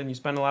Brooklyn. You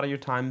spend a lot of your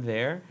time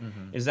there.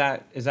 Mm-hmm. Is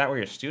that where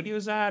your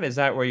studio's at? Is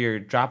that where you're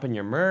dropping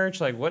your merch?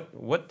 Like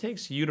what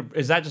takes you to?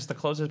 Is that just the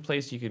closest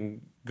place you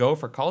can go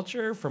for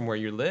culture from where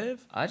you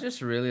live? I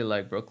just really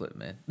like Brooklyn,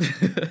 man.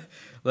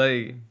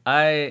 Like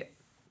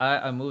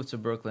I moved to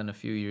Brooklyn a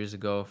few years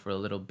ago for a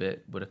little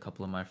bit with a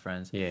couple of my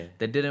friends. Yeah.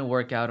 That didn't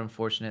work out,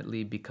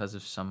 unfortunately, because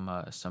of some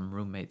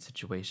roommate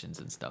situations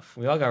and stuff.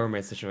 We all got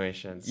roommate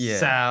situations. Yeah.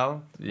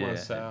 Sal. Come on, Yeah,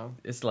 Sal.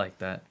 it's like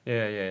that.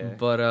 Yeah.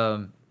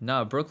 But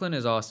no, Brooklyn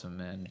is awesome,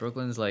 man.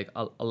 Brooklyn's like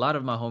a lot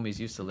of my homies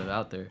used to live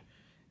out there,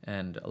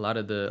 and a lot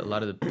of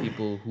the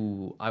people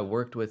who I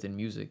worked with in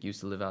music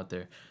used to live out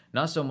there.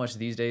 Not so much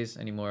these days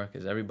anymore,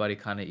 because everybody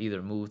kind of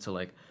either moved to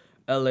like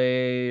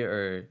L.A.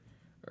 or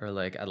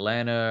like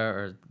Atlanta,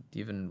 or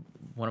even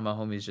one of my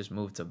homies just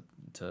moved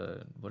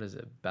to what is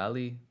it,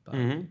 Bali?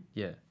 Mhm.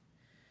 Yeah,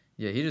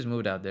 he just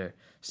moved out there.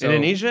 So,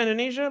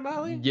 Indonesia,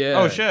 Bali? Yeah.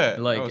 Oh shit.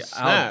 Like Oh, out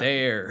snap.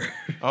 there.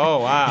 Oh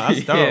wow,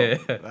 that's dope.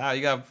 Yeah. Wow,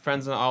 you got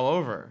friends all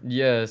over.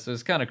 Yeah, so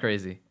it's kind of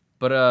crazy.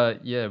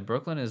 But yeah,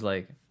 Brooklyn is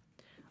like,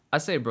 I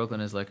say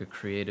Brooklyn is like a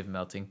creative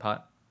melting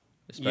pot,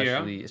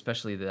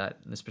 especially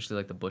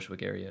like the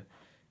Bushwick area,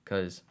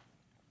 because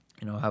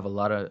I have a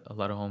lot of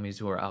homies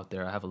who are out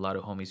there. I have a lot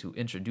of homies who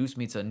introduce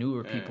me to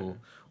newer people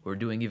who are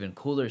doing even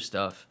cooler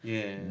stuff.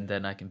 Yeah. And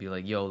then I can be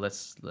like, yo,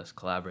 let's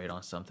collaborate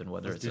on something,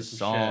 whether Let's it's a do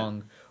some shit.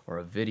 song or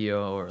a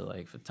video or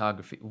like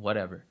photography,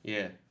 whatever.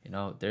 Yeah.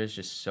 There's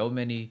just so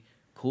many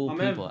cool I'm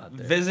people out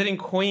there. visiting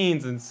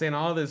Queens and saying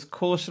all this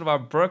cool shit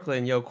about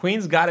Brooklyn. Yo,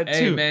 Queens got it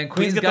Hey, too. man, Queens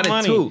Queens get got the it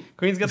money. too.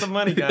 Queens get the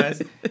money,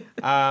 guys.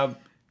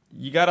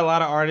 You got a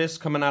lot of artists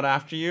coming out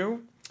after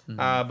you.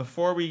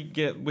 Before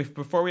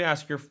we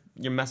ask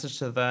your message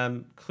to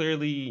them,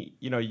 clearly,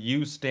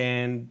 you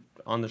stand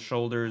on the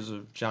shoulders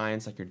of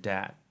giants like your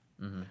dad,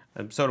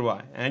 and so do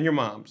I, and your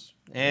moms,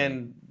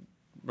 and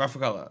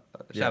Rafakala.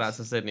 Shout out Yes.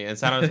 to Sydney, and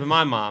shout out to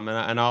my mom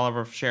and all of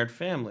our shared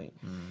family.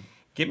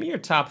 Give me your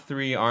top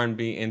 3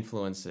 R&B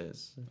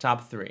influences.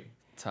 Top 3.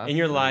 Top in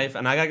your 3. life,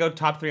 and I gotta go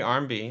top 3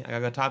 R&B. I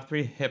gotta go top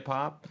 3 hip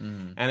hop,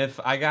 and if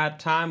I got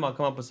time, I'll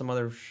come up with some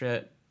other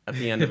shit at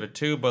the end of it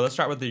too. But let's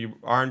start with the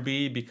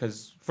R&B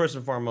because first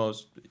and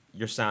foremost,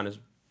 your sound is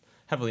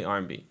heavily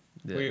R&B.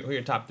 Yeah. Who are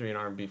your top 3 in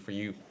R&B for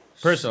you?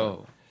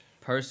 So,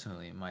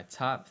 personally, my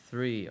top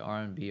 3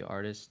 R&B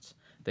artists,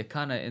 they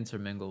kind of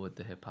intermingle with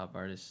the hip hop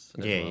artists.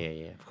 As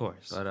well. Of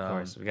course, But, of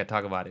course. We gotta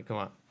talk about it. Come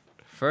on.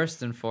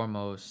 First and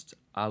foremost,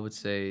 I would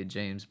say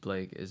James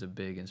Blake is a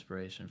big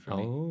inspiration for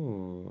me.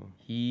 Oh,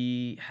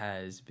 He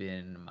has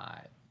been my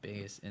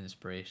biggest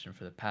inspiration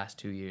for the past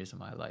 2 years of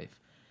my life.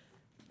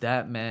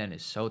 that man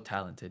is so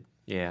talented.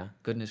 Yeah.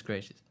 Goodness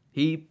gracious.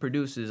 He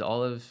produces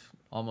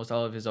almost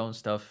all of his own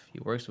stuff. He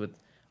works with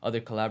other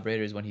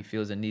collaborators when he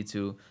feels a need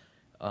to.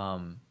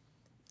 And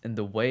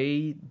the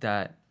way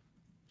that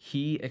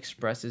he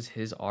expresses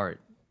his art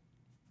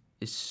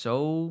is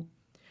so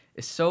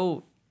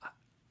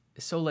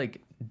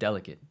like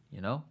delicate,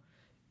 you know?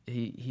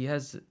 He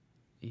has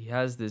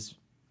this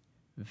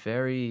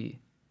very,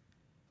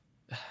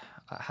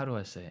 how do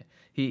I say it?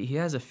 He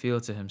has a feel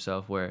to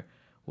himself where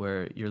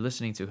you're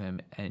listening to him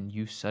and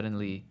you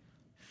suddenly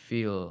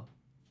feel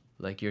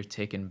like you're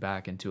taken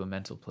back into a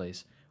mental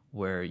place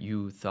where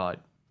you thought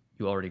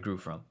you already grew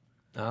from.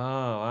 Oh,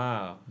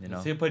 wow. You know?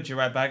 So he put you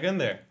right back in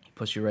there.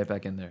 Puts you right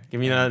back in there. Give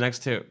me the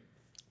next two.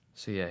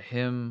 So yeah,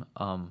 him,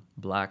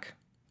 Black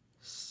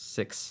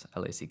 6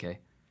 LACK.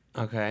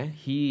 Okay.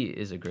 He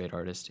is a great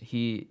artist.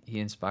 He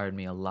inspired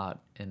me a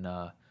lot in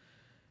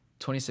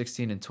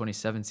 2016 and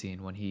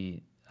 2017 when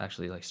he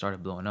actually like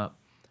started blowing up.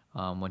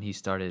 When he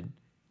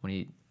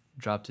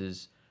dropped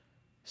his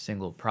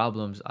single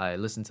Problems, I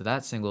listened to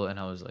that single and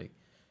I was like,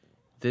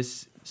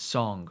 this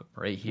song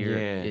right here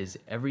is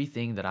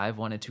everything that I've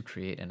wanted to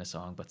create in a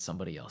song, but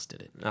somebody else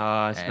did it.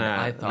 Oh, it's And not.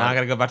 I thought- Now I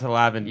gotta go back to the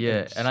lab and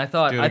And I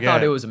thought do it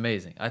again. was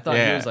amazing. I thought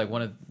he Yeah. was like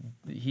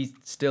he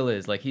still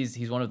is like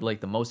he's one of like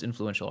the most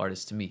influential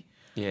artists to me.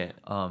 Yeah.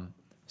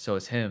 So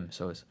it's him.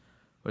 So it's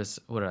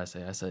what did I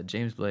say? I said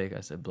James Blake.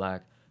 I said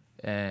Black,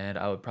 and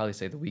I would probably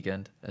say The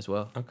Weeknd as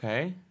well.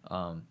 Okay.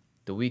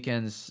 The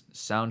Weeknd's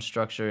sound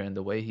structure and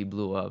the way he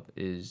blew up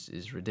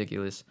is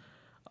ridiculous.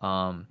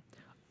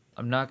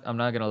 I'm not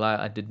gonna lie.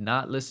 I did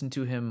not listen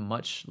to him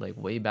much like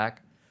way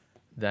back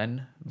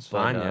then. It's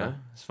fine, yeah.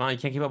 It's fine. You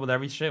can't keep up with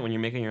every shit when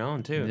you're making your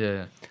own too.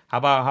 Yeah. How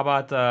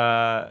about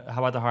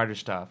the harder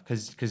stuff?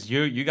 Cause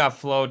you got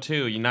flow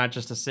too. You're not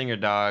just a singer,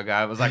 dog.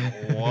 I was like,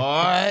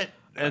 what?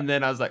 And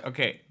then I was like,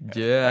 okay.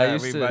 Yeah, I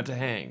used we to. about to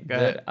hang. Go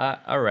ahead.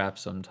 I rap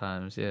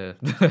sometimes. Yeah.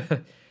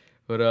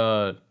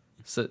 But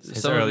so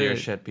His some of earlier it-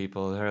 shit,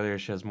 people. His earlier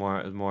shit is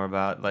more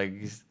about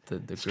like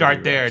the start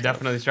gritty there. rap stuff.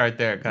 Definitely start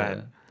there. Go Yeah.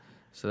 ahead.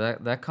 So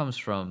that comes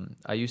from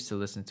I used to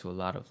listen to a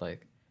lot of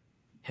like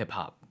hip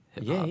hop.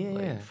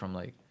 Yeah. From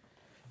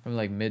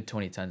mid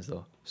 2010s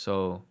though.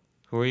 So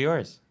Who are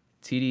yours?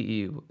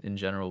 TDE in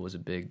general was a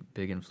big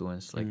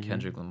influence, like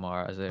Kendrick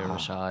Lamar, Isaiah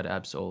Rashad,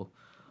 Absol,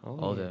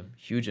 all them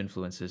huge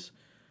influences.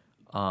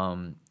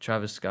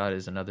 Travis Scott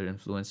is another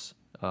influence.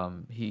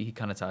 He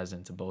kind of ties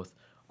into both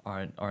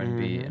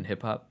R&B and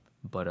hip hop,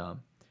 but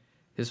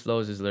his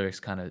flows, his lyrics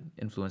kind of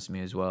influenced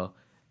me as well.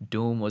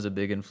 Doom was a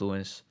big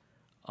influence.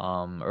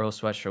 Earl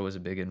Sweatshirt was a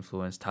big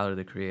influence. Tyler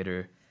the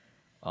Creator.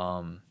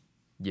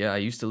 I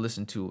used to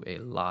listen to a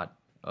lot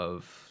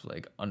of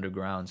like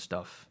underground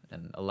stuff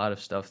and a lot of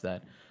stuff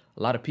that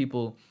a lot of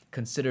people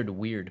considered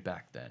weird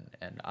back then,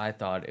 and I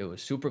thought it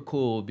was super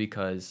cool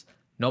because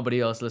nobody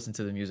else listened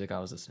to the music I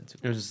was listening to.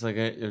 It was just like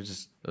it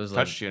was like-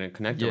 touched you and it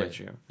connected with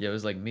you. Yeah, it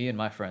was like me and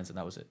my friends, and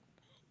that was it.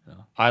 You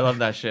know? I love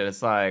that shit.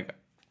 It's like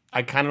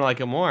I kind of like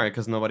it more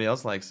because nobody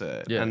else likes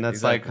it. Yeah, and that's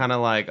exactly. like kind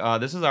of like, oh,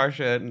 this is our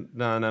shit.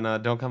 No,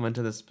 don't come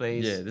into this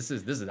space. Yeah, this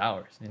is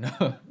ours. You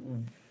know.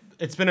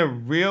 It's been a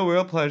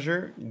real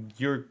pleasure.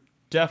 You're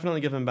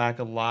definitely giving back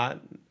a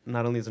lot,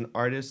 not only as an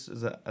artist,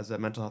 as a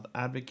mental health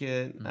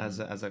advocate, as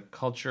a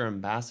culture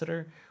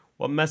ambassador.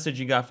 What message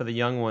you got for the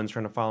young ones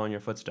trying to follow in your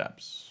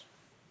footsteps?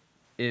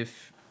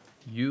 If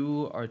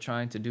you are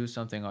trying to do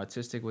something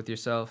artistic with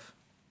yourself,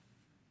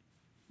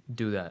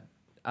 do that.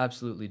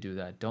 Absolutely do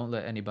that. Don't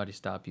let anybody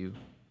stop you.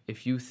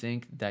 If you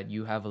think that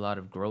you have a lot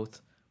of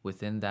growth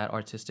within that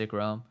artistic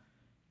realm,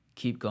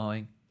 keep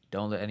going.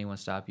 Don't let anyone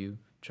stop you.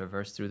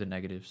 Traverse through the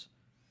negatives,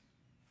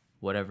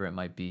 whatever it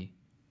might be,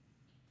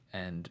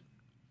 and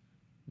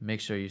make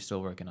sure you're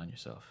still working on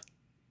yourself.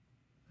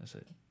 That's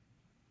it.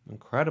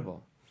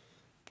 Incredible.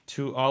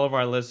 To all of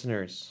our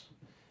listeners,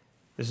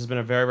 this has been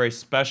a very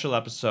special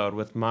episode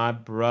with my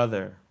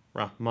brother,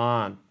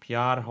 Rahman,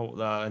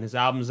 and his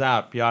album's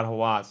out, Piad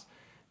Hawass.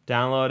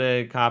 Download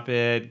it, copy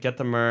it, get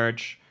the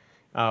merch.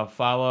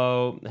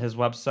 Follow his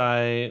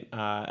website,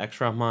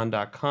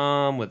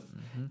 xrahman.com with,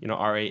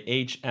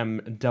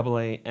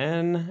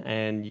 RAHMAAN,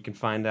 and you can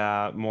find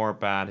out more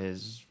about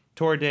his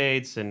tour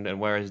dates and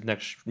where his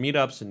next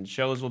meetups and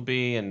shows will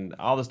be and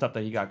all the stuff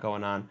that he got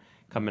going on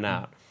coming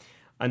out.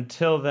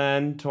 Until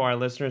then, to our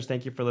listeners,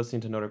 thank you for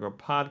listening to Know to Grow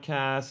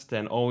Podcast,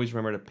 and always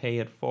remember to pay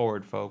it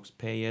forward, folks.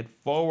 Pay it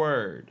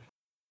forward.